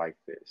are like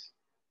this: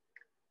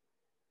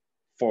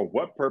 for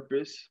what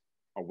purpose,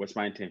 or what's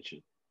my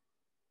intention?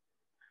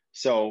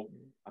 So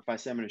if I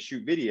say I'm going to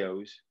shoot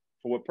videos,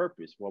 for what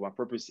purpose? Well, my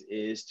purpose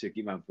is to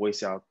get my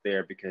voice out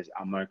there because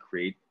I'm going to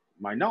create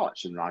my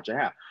knowledge, the knowledge I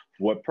have.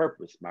 For what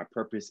purpose? My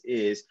purpose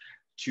is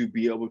to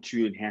be able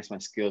to enhance my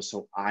skills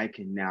so I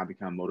can now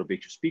become a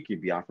motivational speaker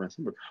and be out for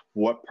For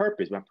what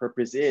purpose? My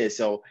purpose is,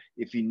 so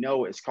if you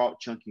know, it's called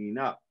chunking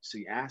up. So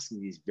you're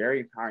asking these very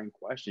empowering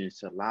questions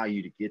to allow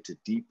you to get to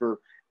deeper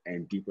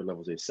and deeper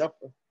levels of yourself.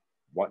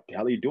 What the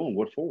hell are you doing?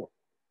 What for?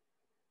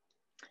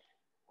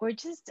 Or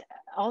just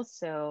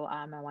also,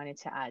 I wanted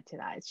to add to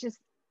that. It's just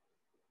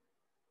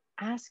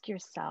ask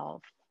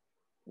yourself,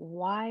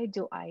 why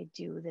do I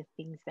do the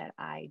things that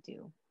I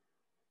do?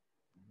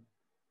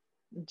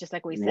 Just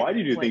like we said, Why do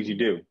you do things you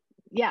do?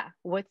 Yeah,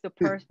 what's the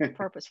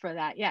purpose for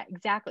that? Yeah,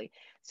 exactly.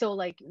 So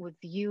like with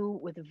you,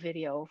 with the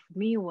video, for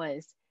me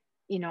was,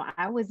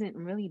 I wasn't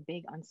really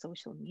big on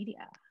social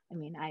media. I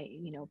mean,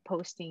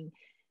 posting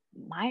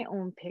my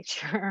own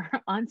picture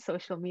on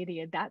social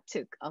media, that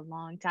took a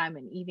long time,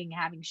 and even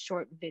having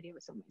short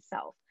videos of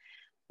myself.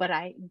 But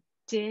I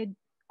did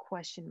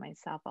question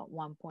myself at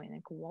one point,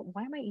 like,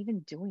 why am I even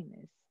doing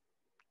this?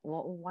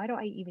 Well, why do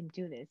I even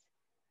do this?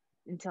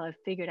 Until I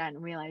figured out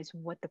and realized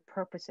what the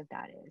purpose of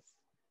that is.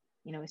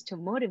 Is to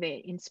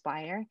motivate,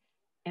 inspire,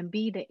 and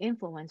be the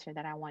influencer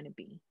that I want to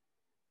be.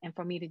 And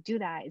for me to do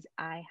that is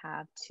I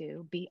have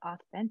to be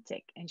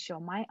authentic and show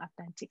my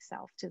authentic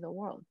self to the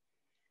world.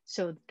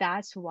 So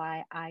that's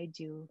why I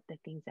do the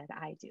things that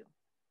I do.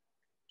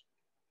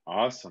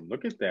 Awesome.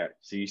 Look at that.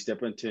 So you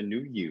step into a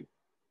new you.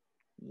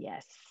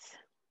 Yes.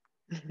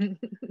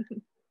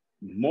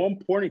 More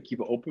important, keep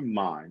an open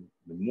mind.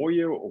 The more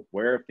you're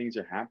aware of things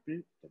that are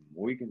happening, the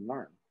more you can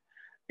learn.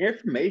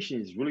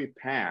 Information is really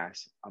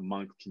passed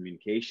amongst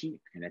communication,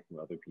 connecting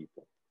with other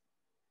people.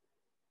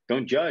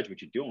 Don't judge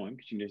what you're doing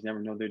because you just never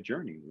know their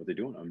journey, what they're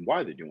doing, and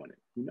why they're doing it.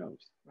 Who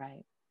knows?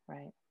 Right,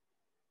 right.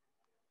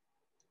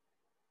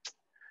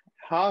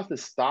 How to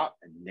stop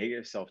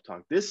negative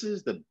self-talk. This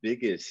is the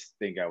biggest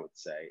thing I would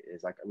say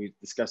is, like we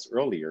discussed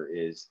earlier,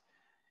 is,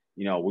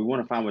 we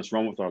want to find what's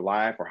wrong with our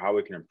life or how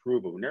we can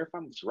improve, but we never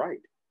find what's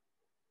right.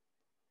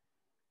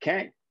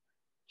 Can't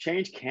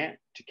change can't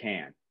to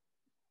can.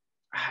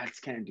 I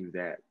just can't do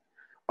that.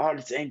 Oh,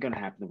 this ain't gonna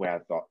happen the way I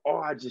thought.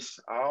 Oh,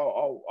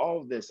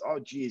 all this. Oh,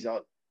 geez.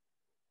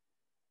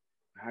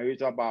 How you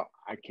talk about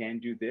I can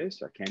do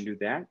this, I can do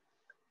that.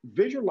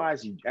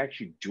 Visualize you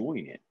actually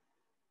doing it,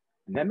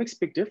 and that makes a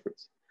big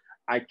difference.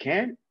 I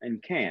can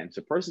and can.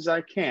 So, person says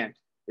I can't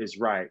is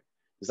right.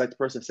 It's like the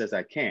person says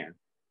I can.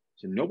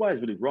 So nobody's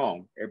really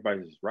wrong.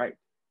 Everybody's right.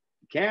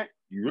 You can't.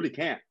 You really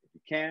can't. If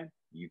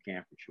you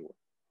can for sure.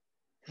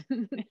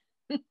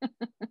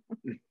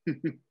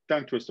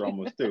 Tongue twister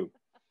almost too.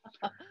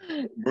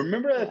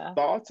 Remember that Yeah.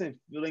 thoughts and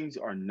feelings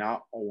are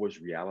not always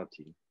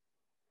reality.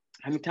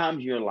 How many times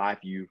in your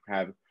life you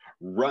have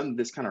run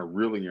this kind of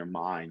reel in your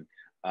mind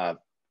of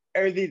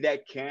everything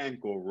that can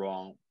go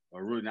wrong,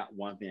 or really not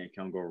one thing that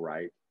can go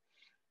right,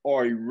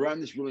 or you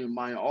run this reel in your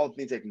mind, all the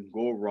things that can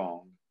go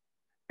wrong,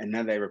 and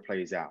none of that ever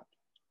plays out.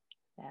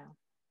 Yeah.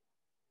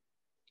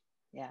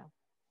 Yeah.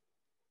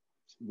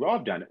 Well,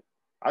 I've done it.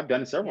 I've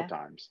done it several Yeah.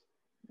 times,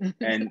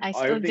 and I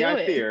still everything do I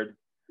it. feared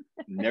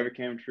never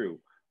came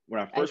true. When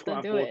I I first quit still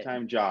my do it.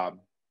 full-time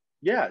job,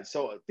 yeah.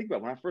 So think about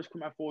it. When I first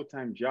quit my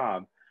full-time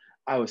job,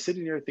 I was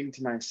sitting there thinking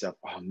to myself,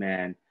 "Oh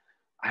man,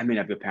 I may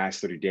not be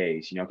past 30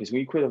 days, because when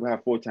you quit a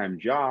full-time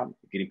job,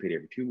 you're getting paid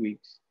every 2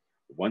 weeks,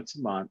 once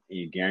a month, and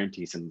you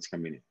guarantee something's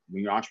coming in.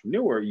 When you're an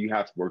entrepreneur, you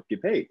have to work to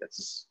get paid. That's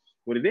just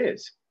what it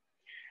is.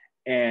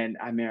 And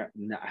I mean,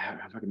 no, I'm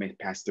not gonna make it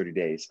past 30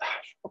 days.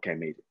 Okay, I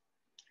made it.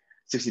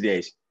 60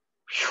 days,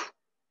 whew,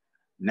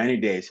 90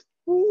 days.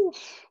 Whew,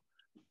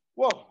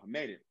 whoa, I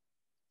made it.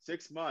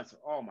 6 months.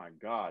 Oh my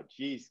God,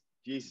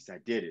 Jesus, I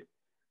did it.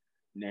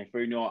 And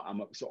for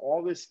I'm up. So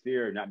all this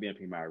fear of not being able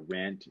to pay my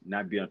rent,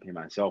 not being able to pay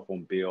my cell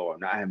phone bill, or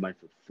not having money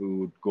for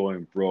food,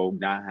 going broke,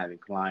 not having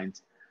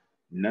clients,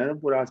 none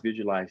of what I was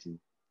visualizing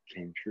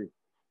came true.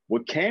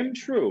 What came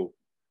true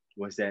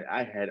was that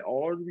I had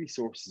all the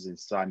resources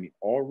inside me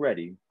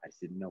already. I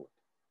just didn't know it.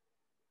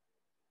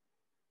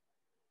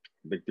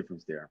 Big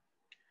difference there.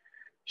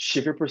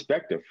 Shift your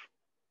perspective,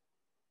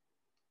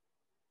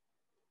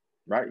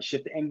 right?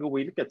 Shift the angle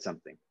where you look at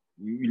something.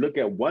 You look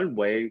at one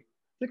way,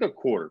 look at a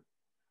quarter.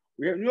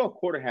 A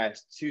quarter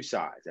has two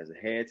sides, as a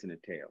heads and a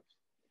tails.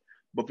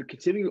 But if we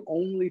continue to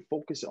only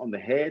focus on the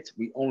heads,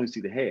 we only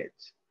see the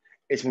heads.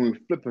 It's when we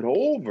flip it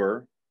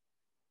over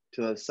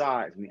to the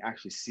sides when we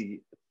actually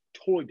see a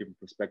totally different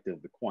perspective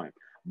of the coin.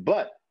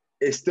 But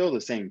it's still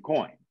the same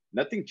coin.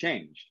 Nothing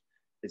changed.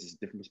 It's just a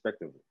different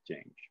perspective of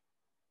change.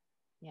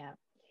 Yeah.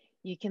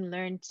 You can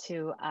learn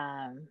to,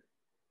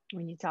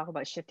 when you talk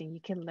about shifting,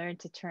 you can learn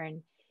to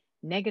turn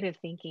negative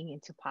thinking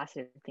into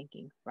positive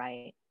thinking,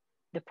 right?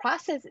 The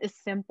process is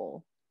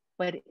simple,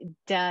 but it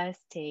does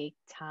take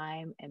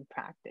time and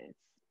practice.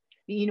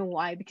 You know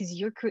why? Because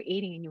you're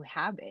creating a new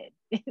habit.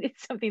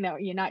 It's something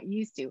that you're not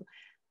used to,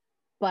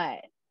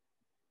 but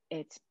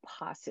it's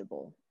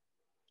possible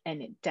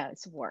and it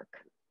does work.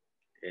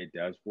 It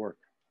does work.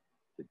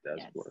 It does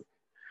Yes. work.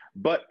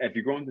 But if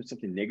you're going through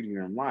something negative in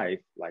your life,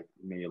 like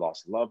maybe you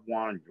lost a loved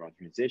one, you're on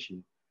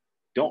transition,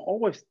 don't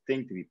always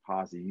think to be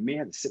positive. You may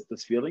have to sit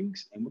those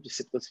feelings, and once you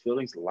sit those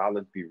feelings, allow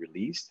them to be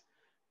released.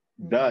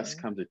 Thus Hmm.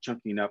 comes a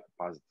chunking up of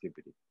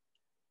positivity.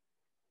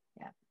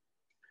 Yeah.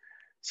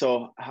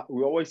 So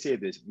we always say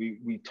this: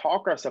 we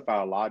talk ourselves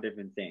out a lot of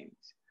different things.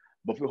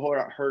 But if we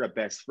heard a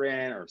best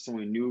friend or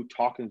someone new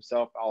talking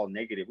himself all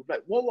negative, we're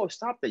like, whoa, whoa,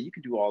 stop that. You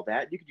can do all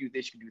that. You can do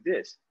this, you can do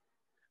this.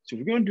 So if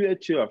we're going to do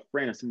it to a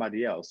friend or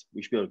somebody else,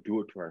 we should be able to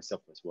do it to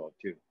ourselves as well,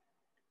 too.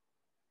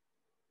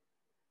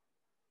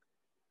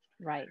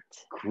 Right.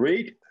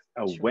 Create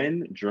a True.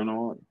 win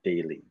journal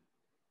daily.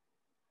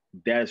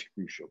 That is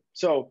crucial.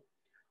 So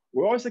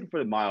we're always looking for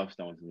the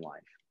milestones in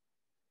life.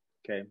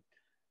 Okay.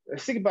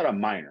 Let's think about a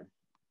miner.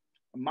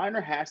 A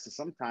miner has to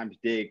sometimes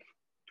dig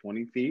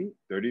 20 feet,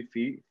 30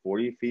 feet,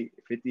 40 feet,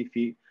 50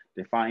 feet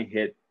to find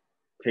hit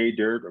pay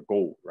dirt or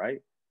gold,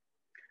 right?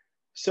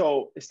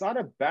 So it's not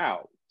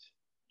about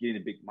getting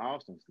the big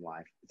milestones in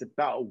life. It's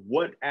about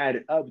what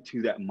added up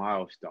to that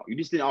milestone. You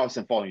just didn't all of a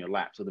sudden fall in your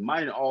lap. So the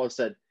miner all of a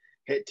sudden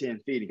hit 10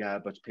 feet, he got a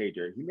bunch of pay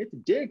dirt. He made to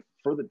dig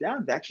further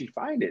down to actually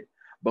find it.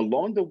 But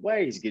along the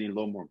way, he's getting a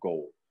little more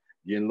gold,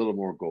 getting a little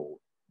more gold,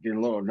 getting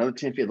a little another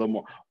 10 feet, a little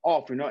more.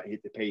 Oh, for not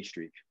hit the pay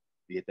streak,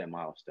 you hit that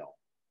milestone.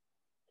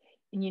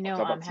 And I'll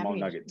talk about small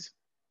nuggets.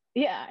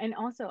 yeah, and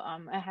also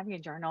having a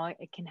journal,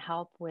 it can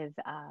help with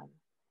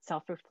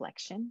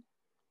self-reflection.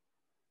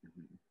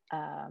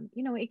 Mhm.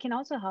 It can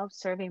also help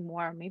serve a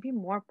maybe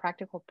more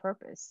practical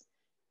purpose.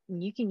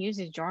 And you can use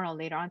this journal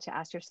later on to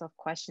ask yourself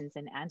questions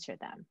and answer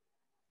them.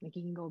 Like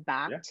Yeah,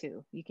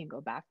 you can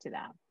go back to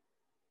that.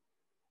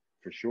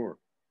 for sure.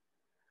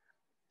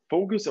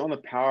 Focus on the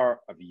power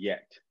of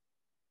yet.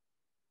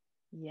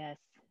 Yes.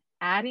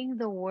 Adding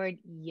the word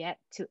yet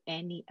to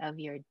any of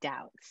your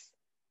doubts.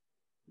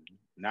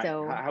 Not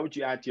So, how would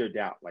you add to your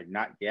doubt? Like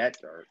not yet,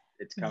 or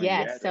it's coming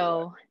yes. yet, or what?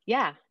 So,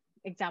 yeah.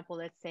 Example,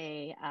 let's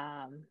say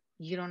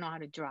you don't know how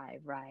to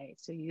drive, right?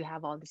 So you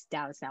have all these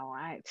doubts now.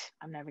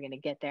 I'm never going to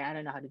get there. I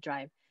don't know how to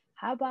drive.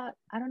 How about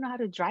I don't know how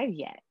to drive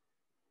yet?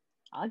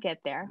 I'll get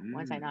there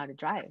once I know Mm, how to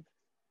drive.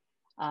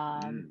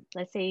 mm,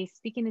 Let's say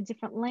speaking a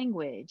different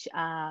language.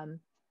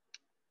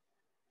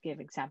 Give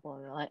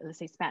example, let's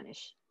say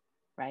Spanish,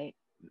 right?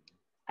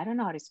 I don't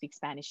know how to speak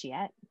Spanish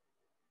yet,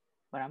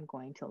 but I'm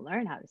going to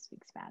learn how to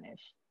speak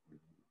Spanish.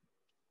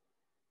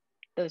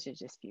 Those are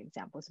just a few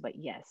examples, but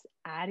yes,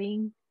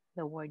 adding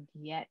the word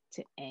yet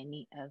to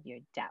any of your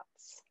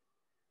doubts.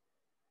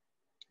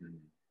 mm.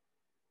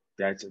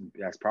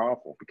 That's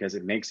powerful because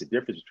it makes a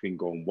difference between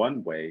going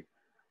one way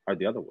or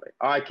the other way.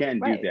 Oh, I can't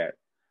do Right. that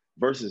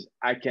versus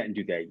I can't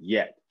do that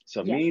yet.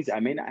 So it means Yes, I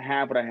may not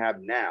have what I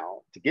have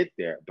now to get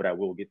there, but I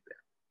will get there.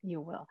 you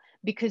will.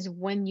 Because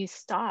when you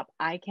stop,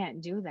 I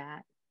can't do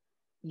that,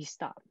 you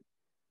stop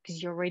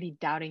because you're already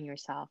doubting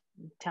yourself,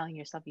 telling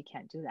yourself you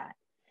can't do that.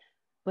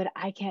 But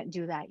I can't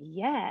do that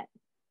yet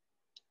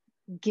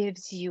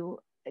gives you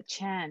a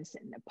chance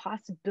and a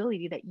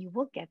possibility that you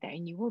will get there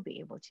and you will be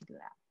able to do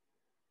that.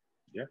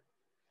 Yeah.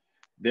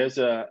 There's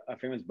a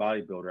famous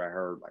bodybuilder I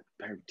heard like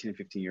 10,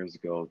 15 years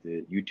ago,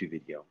 the YouTube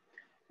video.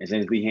 His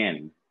name is Lee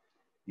Hanning.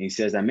 And he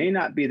says, I may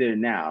not be there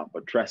now,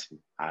 but trust me,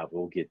 I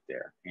will get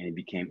there. And he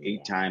became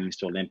 8 time Yeah.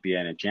 Mr. Olympia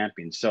and a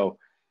champion. So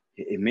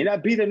it may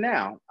not be there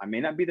now. I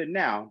may not be there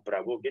now, but I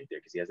will get there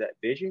because he has that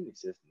vision. He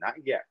says, not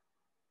yet.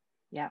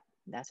 Yeah.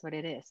 That's what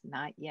it is.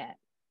 Not yet.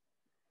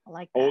 I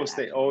like that Always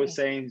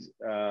actually.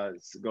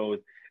 saying goes,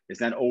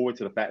 it's not over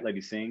to the fat lady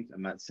sings.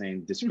 I'm not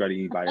saying discredit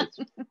anybody that's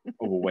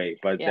overweight,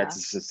 but that's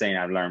Yeah. just a saying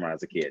I learned when I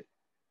was a kid.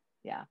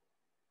 Yeah.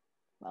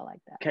 I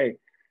like that. Okay,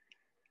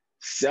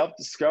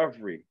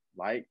 self-discovery.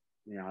 Like,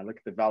 I look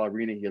at the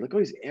ballerina here. Look at all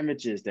these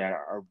images that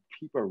are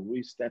people are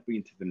really stepping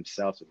into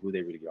themselves of who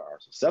they really are.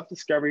 So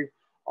self-discovery,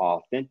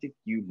 authentic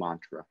you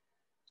mantra.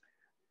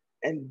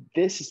 And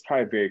this is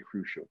probably very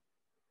crucial.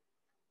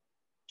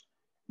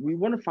 We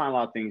want to find a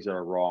lot of things that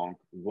are wrong.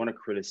 We want to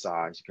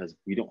criticize because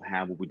we don't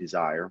have what we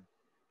desire.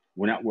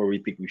 We're not where we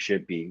think we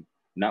should be,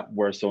 not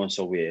where so and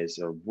so is,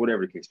 or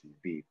whatever the case may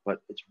be. But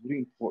it's really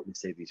important to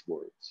say these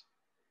words: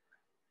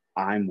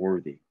 I'm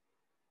worthy,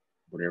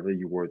 whatever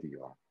you worthy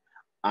you are.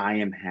 I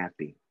am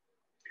happy.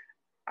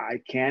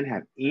 I can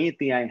have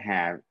anything I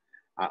have.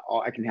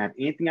 I can have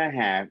anything I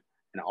have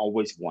and I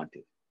always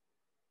wanted.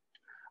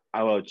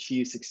 I will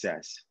achieve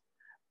success.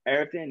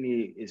 Everything I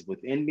need is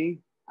within me.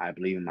 I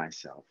believe in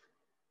myself.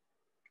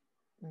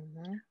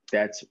 Hmm.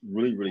 That's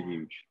really, really Yeah,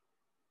 huge.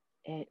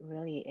 it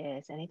really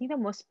is. And I think the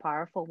most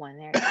powerful one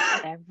there is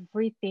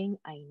everything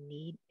I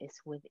need is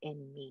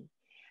within me.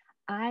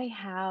 I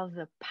have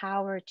the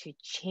power to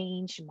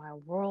change my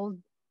world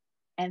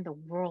and the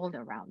world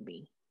around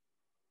me.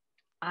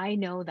 I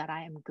know that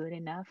I am good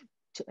enough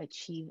to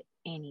achieve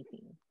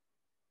anything.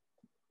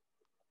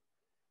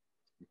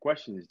 The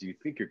question is, do you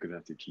think you're good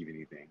enough to achieve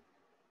anything?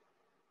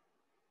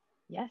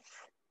 Yes.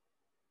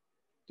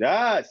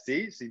 Yeah,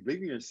 see,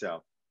 believe in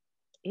yourself.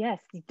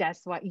 Yes,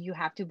 that's why you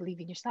have to believe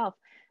in yourself,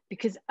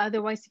 because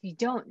otherwise, if you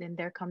don't, then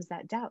there comes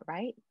that doubt,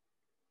 right?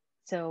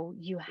 So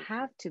you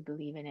have to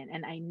believe in it.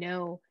 And I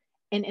know,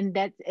 and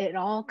that it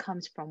all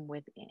comes from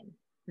within.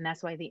 And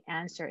that's why the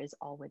answer is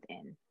all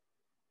within.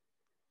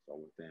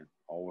 All within,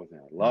 all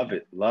within. Love Mhm.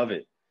 it, love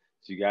it.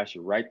 So you guys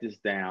should write this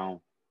down,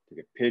 take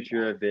a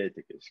picture Yes. of it,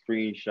 take a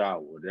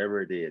screenshot,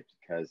 whatever it is,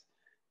 because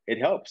it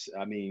helps.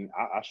 I mean,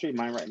 I'll show you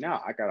mine right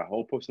now. I got a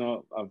whole post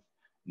of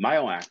my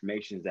own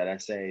affirmations that I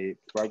say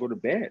before I go to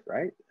bed,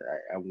 right?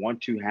 I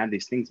want to have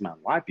these things in my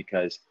life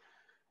because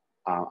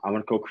I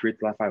want to go create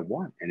the life I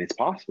want, and it's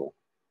possible.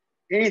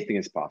 Anything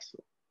is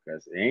possible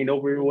because it ain't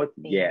over with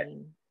yet.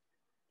 Anything.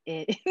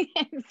 It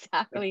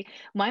exactly.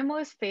 My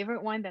most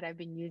favorite one that I've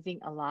been using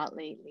a lot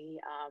lately,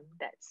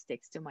 that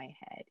sticks to my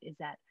head is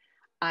that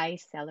I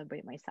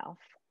celebrate myself.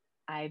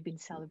 I've been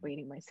Mhm.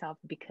 celebrating myself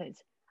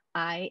because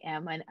I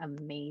am an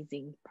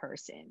amazing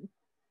person.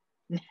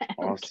 I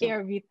don't Awesome. care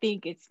if you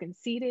think it's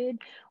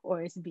conceited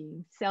or it's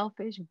being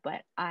selfish,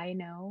 but I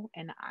know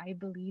and I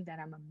believe that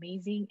I'm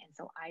amazing. And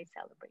so I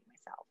celebrate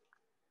myself.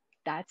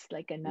 That's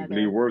like You believe you're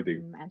another worthy.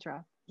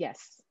 mantra.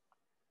 Yes.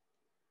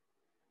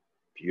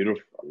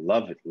 Beautiful. I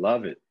love it.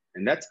 Love it.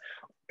 And that's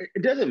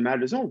it doesn't matter.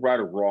 There's no right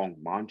or wrong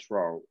mantra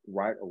or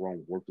right or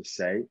wrong word to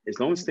say. As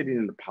long as it's stated Mm-mm.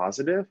 in the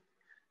positive,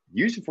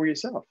 use it for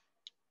yourself.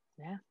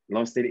 Yeah. As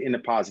long as it's stated in the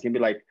positive. It can be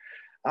like,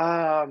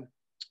 um,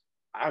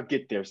 I'll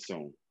get there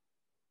soon.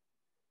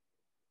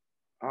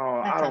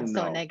 Oh, That I sounds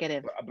don't so know.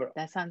 negative. But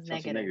That sounds sounds so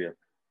negative. negative.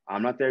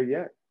 I'm not there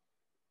yet.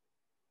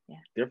 Yeah.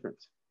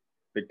 Difference.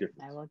 Big I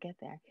difference. will get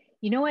there.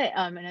 You know what?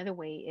 Another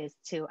way is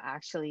to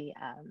actually,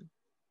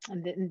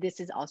 and this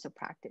is also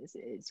practice.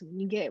 Is when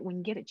you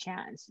get a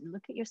chance,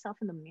 look at yourself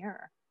in the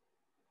mirror.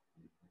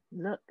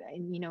 Look,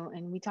 and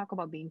and we talk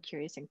about being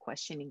curious and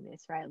questioning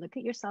this, right? Look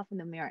at yourself in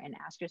the mirror and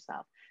ask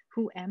yourself,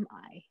 who am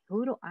I?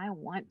 Who do I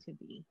want to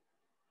be?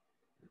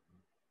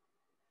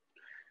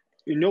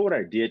 You know what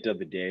I did the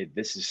other day?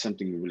 This is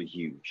something really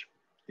huge.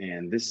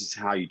 And this is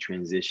how you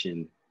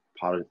transition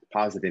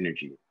positive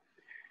energy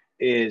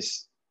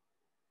is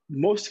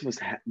most of us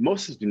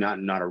do not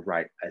know how to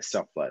write a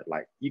self letter.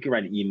 Like you can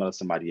write an email to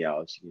somebody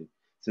else, you can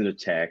send a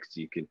text,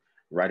 you can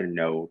write a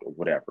note or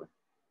whatever.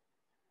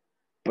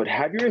 But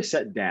have you ever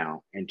sat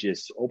down and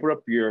just open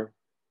up your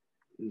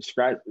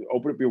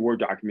Word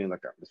document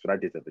like that's what I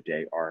did the other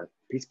day, or a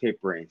piece of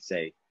paper and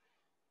say,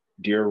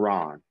 "Dear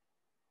Ron,"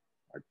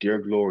 or "Dear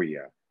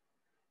Gloria,"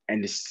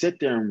 and just sit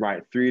there and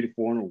write 300 to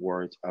 400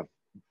 words of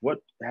what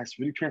has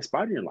really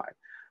transpired in your life.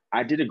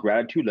 I did a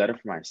gratitude letter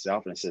for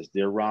myself, and it says,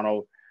 "Dear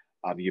Ronald,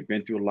 you've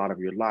been through a lot of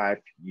your life.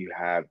 You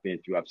have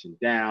been through ups and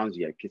downs.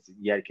 You had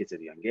kids at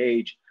a young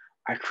age."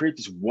 I created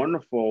this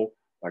wonderful,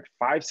 like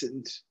 5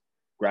 sentence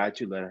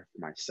gratitude letter for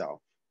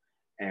myself,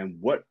 and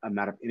what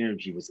amount of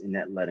energy was in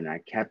that letter, and I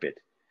kept it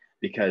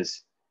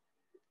because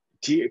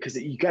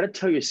you got to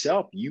tell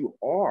yourself you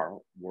are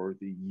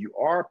worthy, you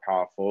are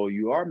powerful,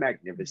 you are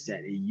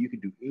magnificent, Hmm. and you can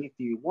do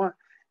anything you want.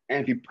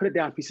 And if you put it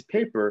down on a piece of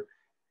paper,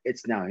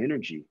 it's now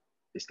energy.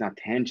 It's not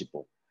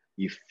tangible.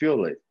 You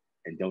feel it,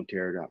 and don't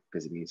tear it up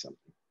because it means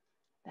something.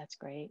 That's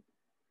great.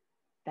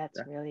 That's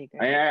Yeah. really I,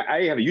 great. I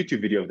I have a YouTube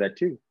video of that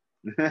too.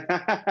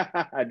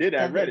 I did.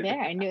 I So read it.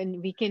 there,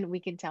 and we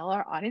can tell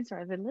our audience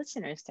or the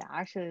listeners to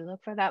actually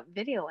look for that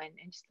video and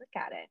just look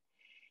at it.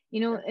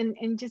 Yeah.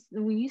 And just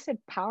when you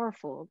said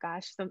powerful,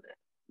 gosh,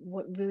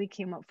 what really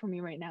came up for me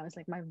right now is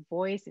like my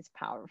voice is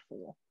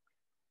powerful.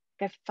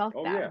 Like I felt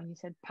Oh that yeah. when you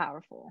said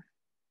powerful.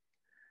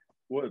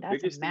 Well, the That's a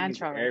biggest thing is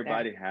mantra right there.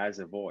 everybody has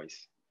a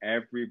voice.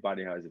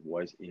 Everybody has a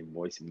voice, and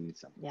voice means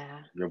something.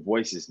 Yeah. Your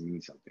voices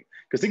mean something.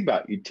 Because think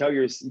about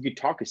it, you could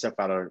talk yourself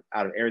out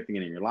of everything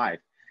in your life,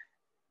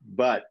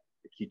 but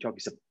you talk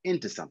yourself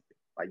into something.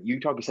 Like you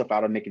talk yourself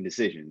out of making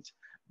decisions,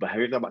 but have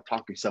you ever thought about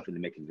talking yourself into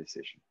making a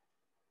decision?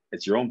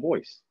 It's your own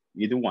voice.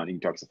 Either one. You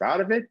can talk yourself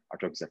out of it or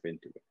talk yourself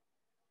into it.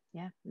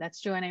 Yeah, that's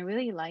true. And I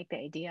really like the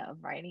idea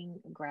of writing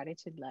a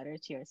gratitude letter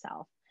to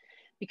yourself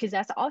because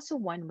that's also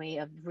one way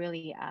of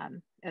really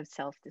of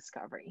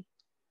self-discovery.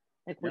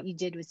 Like what Yeah. you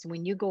did was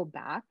when you go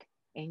back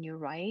and you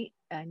write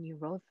and you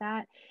wrote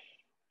that,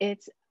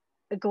 it's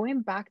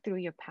going back through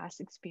your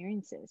past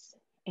experiences.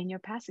 And your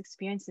past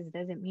experiences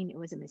doesn't mean it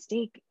was a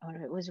mistake or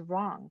it was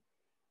wrong.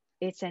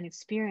 It's an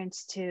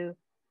experience to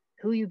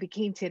who you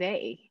became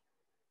today.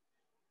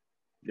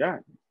 Yeah.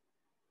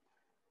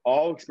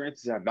 All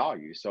experiences have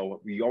value. So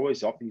we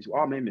always often use, oh,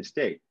 I made a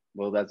mistake.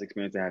 Well, that's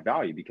experience that have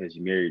value because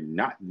you may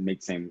not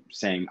make same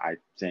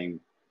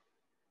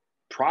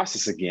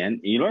process again,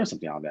 and you learn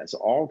something out of that. So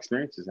all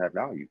experiences have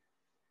value.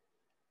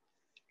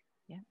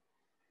 Yeah,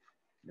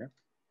 Yeah.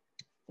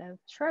 so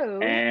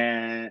true.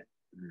 And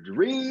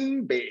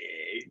dream big.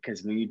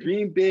 Because when you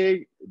dream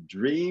big,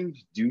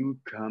 dreams do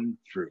come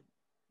true.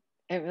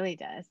 It really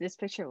does. This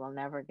picture will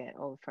never get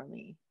old for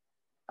me.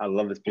 I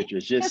love this picture.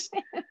 It's just,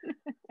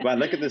 when I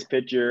look at this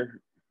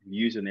picture,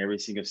 used in every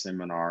single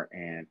seminar,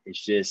 and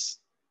it's just,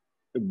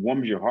 it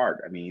warms your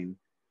heart. I mean,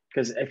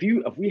 because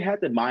if we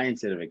had the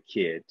mindset of a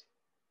kid,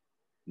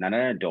 not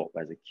an adult,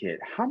 but as a kid,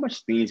 how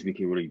much things we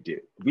can really do.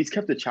 If we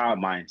kept the child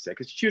mindset,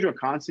 because children are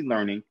constantly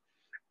learning,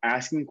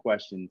 asking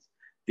questions.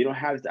 They don't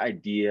have this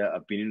idea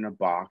of being in a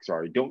box,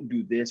 or don't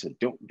do this or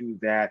don't do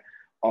that.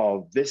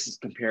 Oh, this is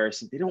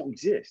comparison. They don't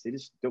exist. They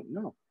just don't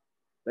know.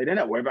 Like, they're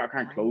not worried about what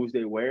kind of clothes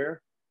they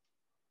wear.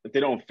 If they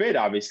don't fit,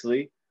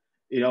 obviously,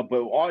 but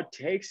all it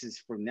takes is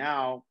from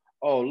now,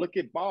 oh, look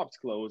at Bob's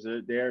clothes.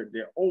 They're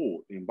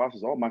old. And Bob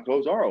says, oh, my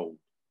clothes are old.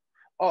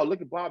 Oh,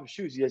 look at Bob's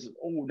shoes. He has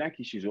old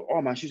Nike shoes.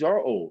 Oh, my shoes are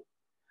old.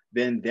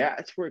 Then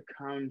that's where it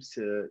comes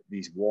to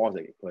these walls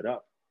that get put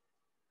up.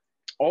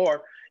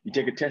 Or you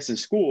take a test in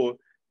school,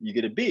 you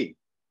get a B.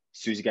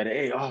 Susie got an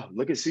A. Oh,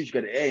 look at Susie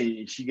got an A,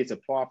 and she gets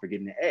applause for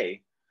getting an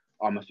A.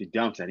 Oh, I must be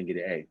dumb because I didn't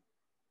get an A.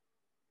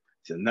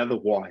 So another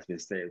wall has been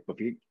saved. But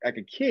like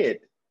a kid,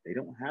 they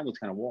don't have those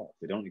kind of walls.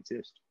 They don't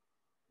exist.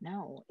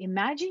 No,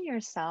 imagine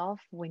yourself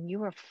when you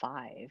were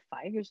 5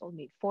 years old,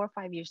 maybe 4 or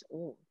 5 years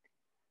old.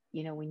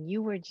 When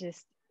you were a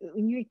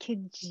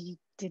kid, you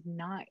did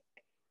not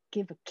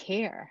give a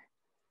care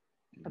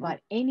about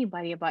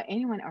anybody, about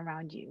anyone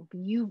around you.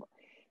 You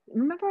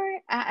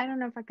remember, I don't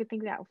know if I could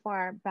think that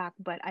far back,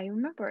 but I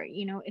remember,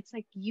 it's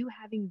like you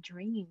having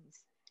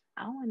dreams.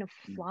 I want to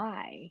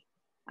fly.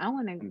 I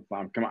want to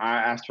become an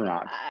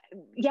astronaut.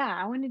 Yeah,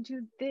 I want to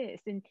do this.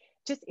 And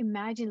just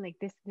imagine, like,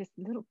 this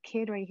little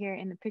kid right here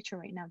in the picture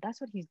right now. That's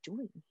what he's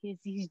doing.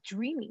 He's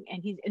dreaming,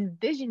 and he's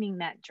envisioning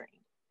that dream.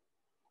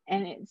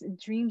 And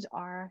dreams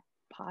are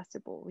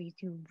possible. You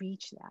can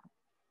reach that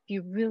if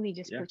you really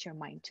just put your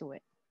mind to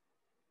it.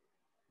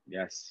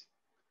 Yes.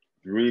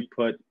 Really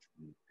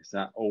it's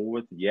not over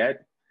with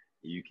yet.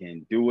 You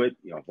can do it.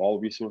 You have all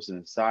the resources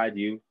inside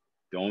you.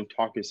 Don't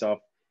talk yourself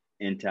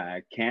into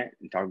I can't,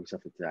 and talk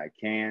yourself into I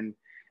can.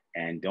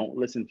 And don't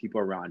listen to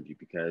people around you,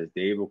 because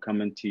they will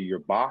come into your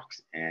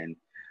box and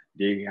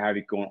they have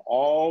you going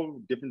all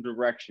different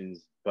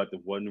directions, but the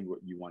one where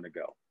you want to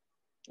go.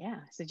 Yeah.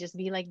 So just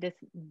be like the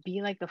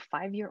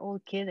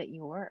 5-year-old kid that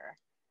you were.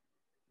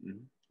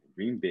 Mm-hmm.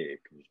 Dream big,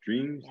 because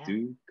dreams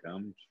do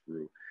come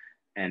true.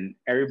 And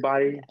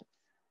everybody,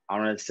 I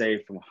want to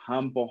say, from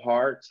humble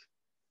heart,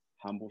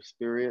 humble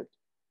spirit,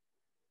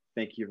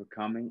 thank you for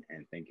coming,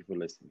 and thank you for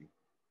listening.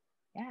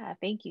 Yeah,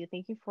 thank you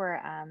for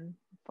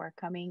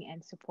coming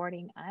and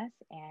supporting us,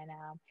 and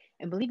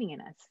believing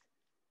in us.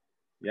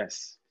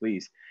 Yes,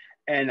 please.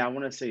 And I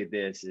want to say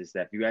this is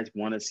that if you guys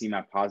want to see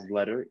my positive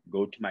letter,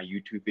 go to my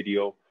YouTube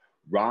video,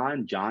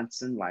 Ron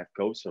Johnson Life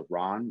Coach. So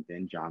Ron,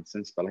 then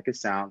Johnson, spell like a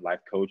sound, Life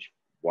Coach,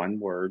 one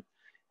word.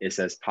 It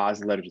says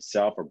positive letter to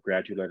self or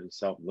gratitude letter to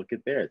self. Look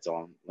at there. It's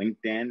on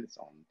LinkedIn, it's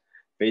on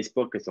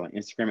Facebook, it's on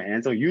Instagram, and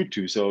it's on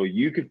YouTube. So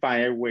you can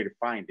find every way to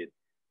find it.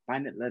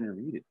 Find it, let it,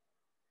 read it.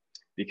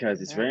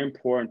 Because it's very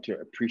important to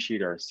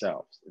appreciate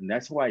ourselves. And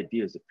that's the whole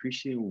idea, is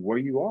appreciating where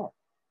you are.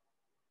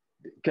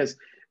 Because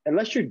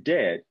unless you're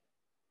dead,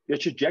 your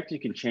trajectory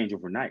can change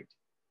overnight.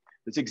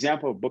 This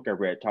example of a book I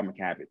read, Atomic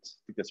Habits. I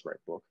think that's the right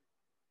book.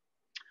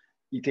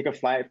 You take a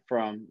flight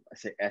from, I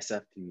say,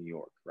 SF to New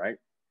York, right?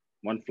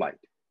 One flight.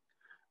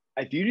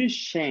 If you just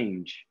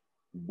change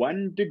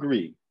 1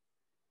 degree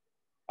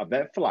of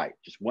that flight,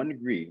 just 1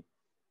 degree,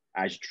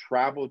 as you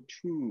travel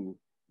to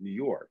New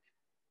York,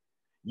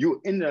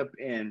 you end up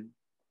in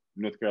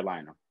North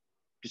Carolina.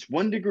 Just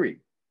 1 degree.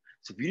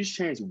 So if you just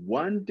change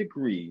 1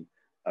 degree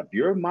of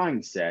your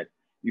mindset,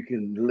 you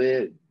can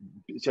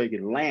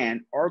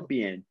land or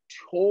be in a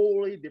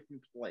totally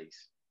different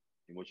place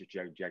than what your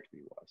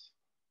trajectory was.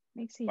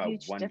 Makes a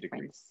huge difference.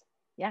 Degree.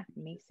 Yeah, it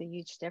makes a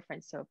huge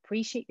difference. So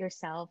appreciate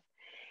yourself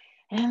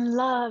and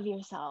love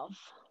yourself.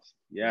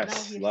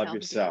 Yes, love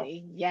yourself.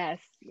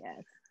 Yes,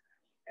 yes.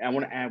 And I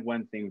want to add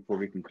one thing before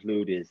we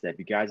conclude, is that if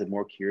you guys are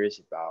more curious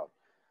about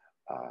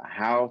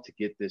how to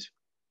get this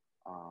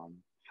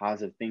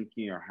positive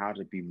thinking, or how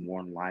to be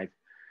more in life,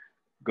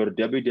 go to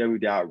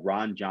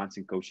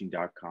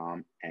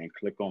www.ronjohnsoncoaching.com and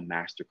click on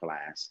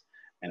Masterclass,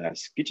 and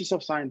let's get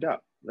yourself signed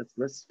up.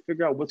 Let's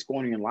figure out what's going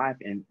on in your life,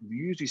 and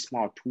use these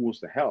small tools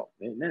to help.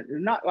 They're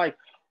not like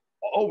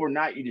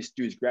overnight you just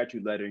do this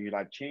gratitude letter and your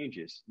life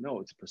changes. No,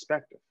 it's a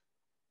perspective.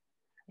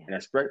 Yeah. And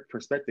that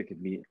perspective can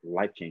be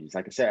life changes.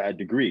 Like I said, a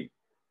degree.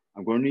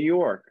 I'm going to New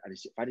York.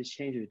 If I just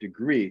change a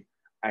degree,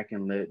 I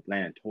can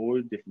land a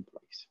totally different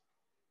place.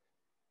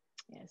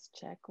 Yes,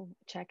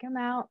 check him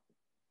out.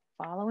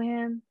 Follow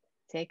him.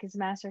 Take his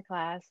master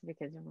class,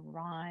 because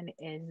Ron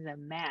is the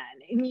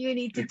man, and you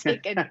need to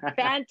take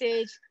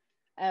advantage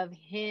of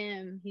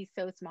him. He's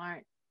so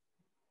smart.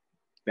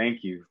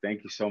 Thank you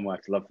so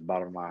much. Love from the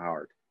bottom of my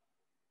heart.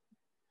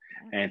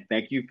 And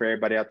thank you for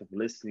everybody out there for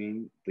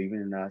listening,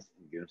 believing in us,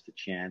 and giving us a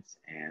chance.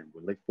 And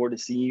we look forward to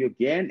seeing you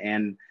again.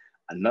 And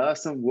another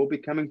one will be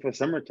coming for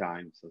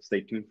summertime, so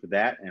stay tuned for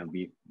that. And there'll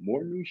be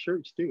more new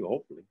shirts too,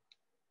 hopefully.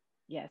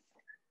 Yes.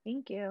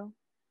 Thank you.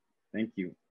 Thank you.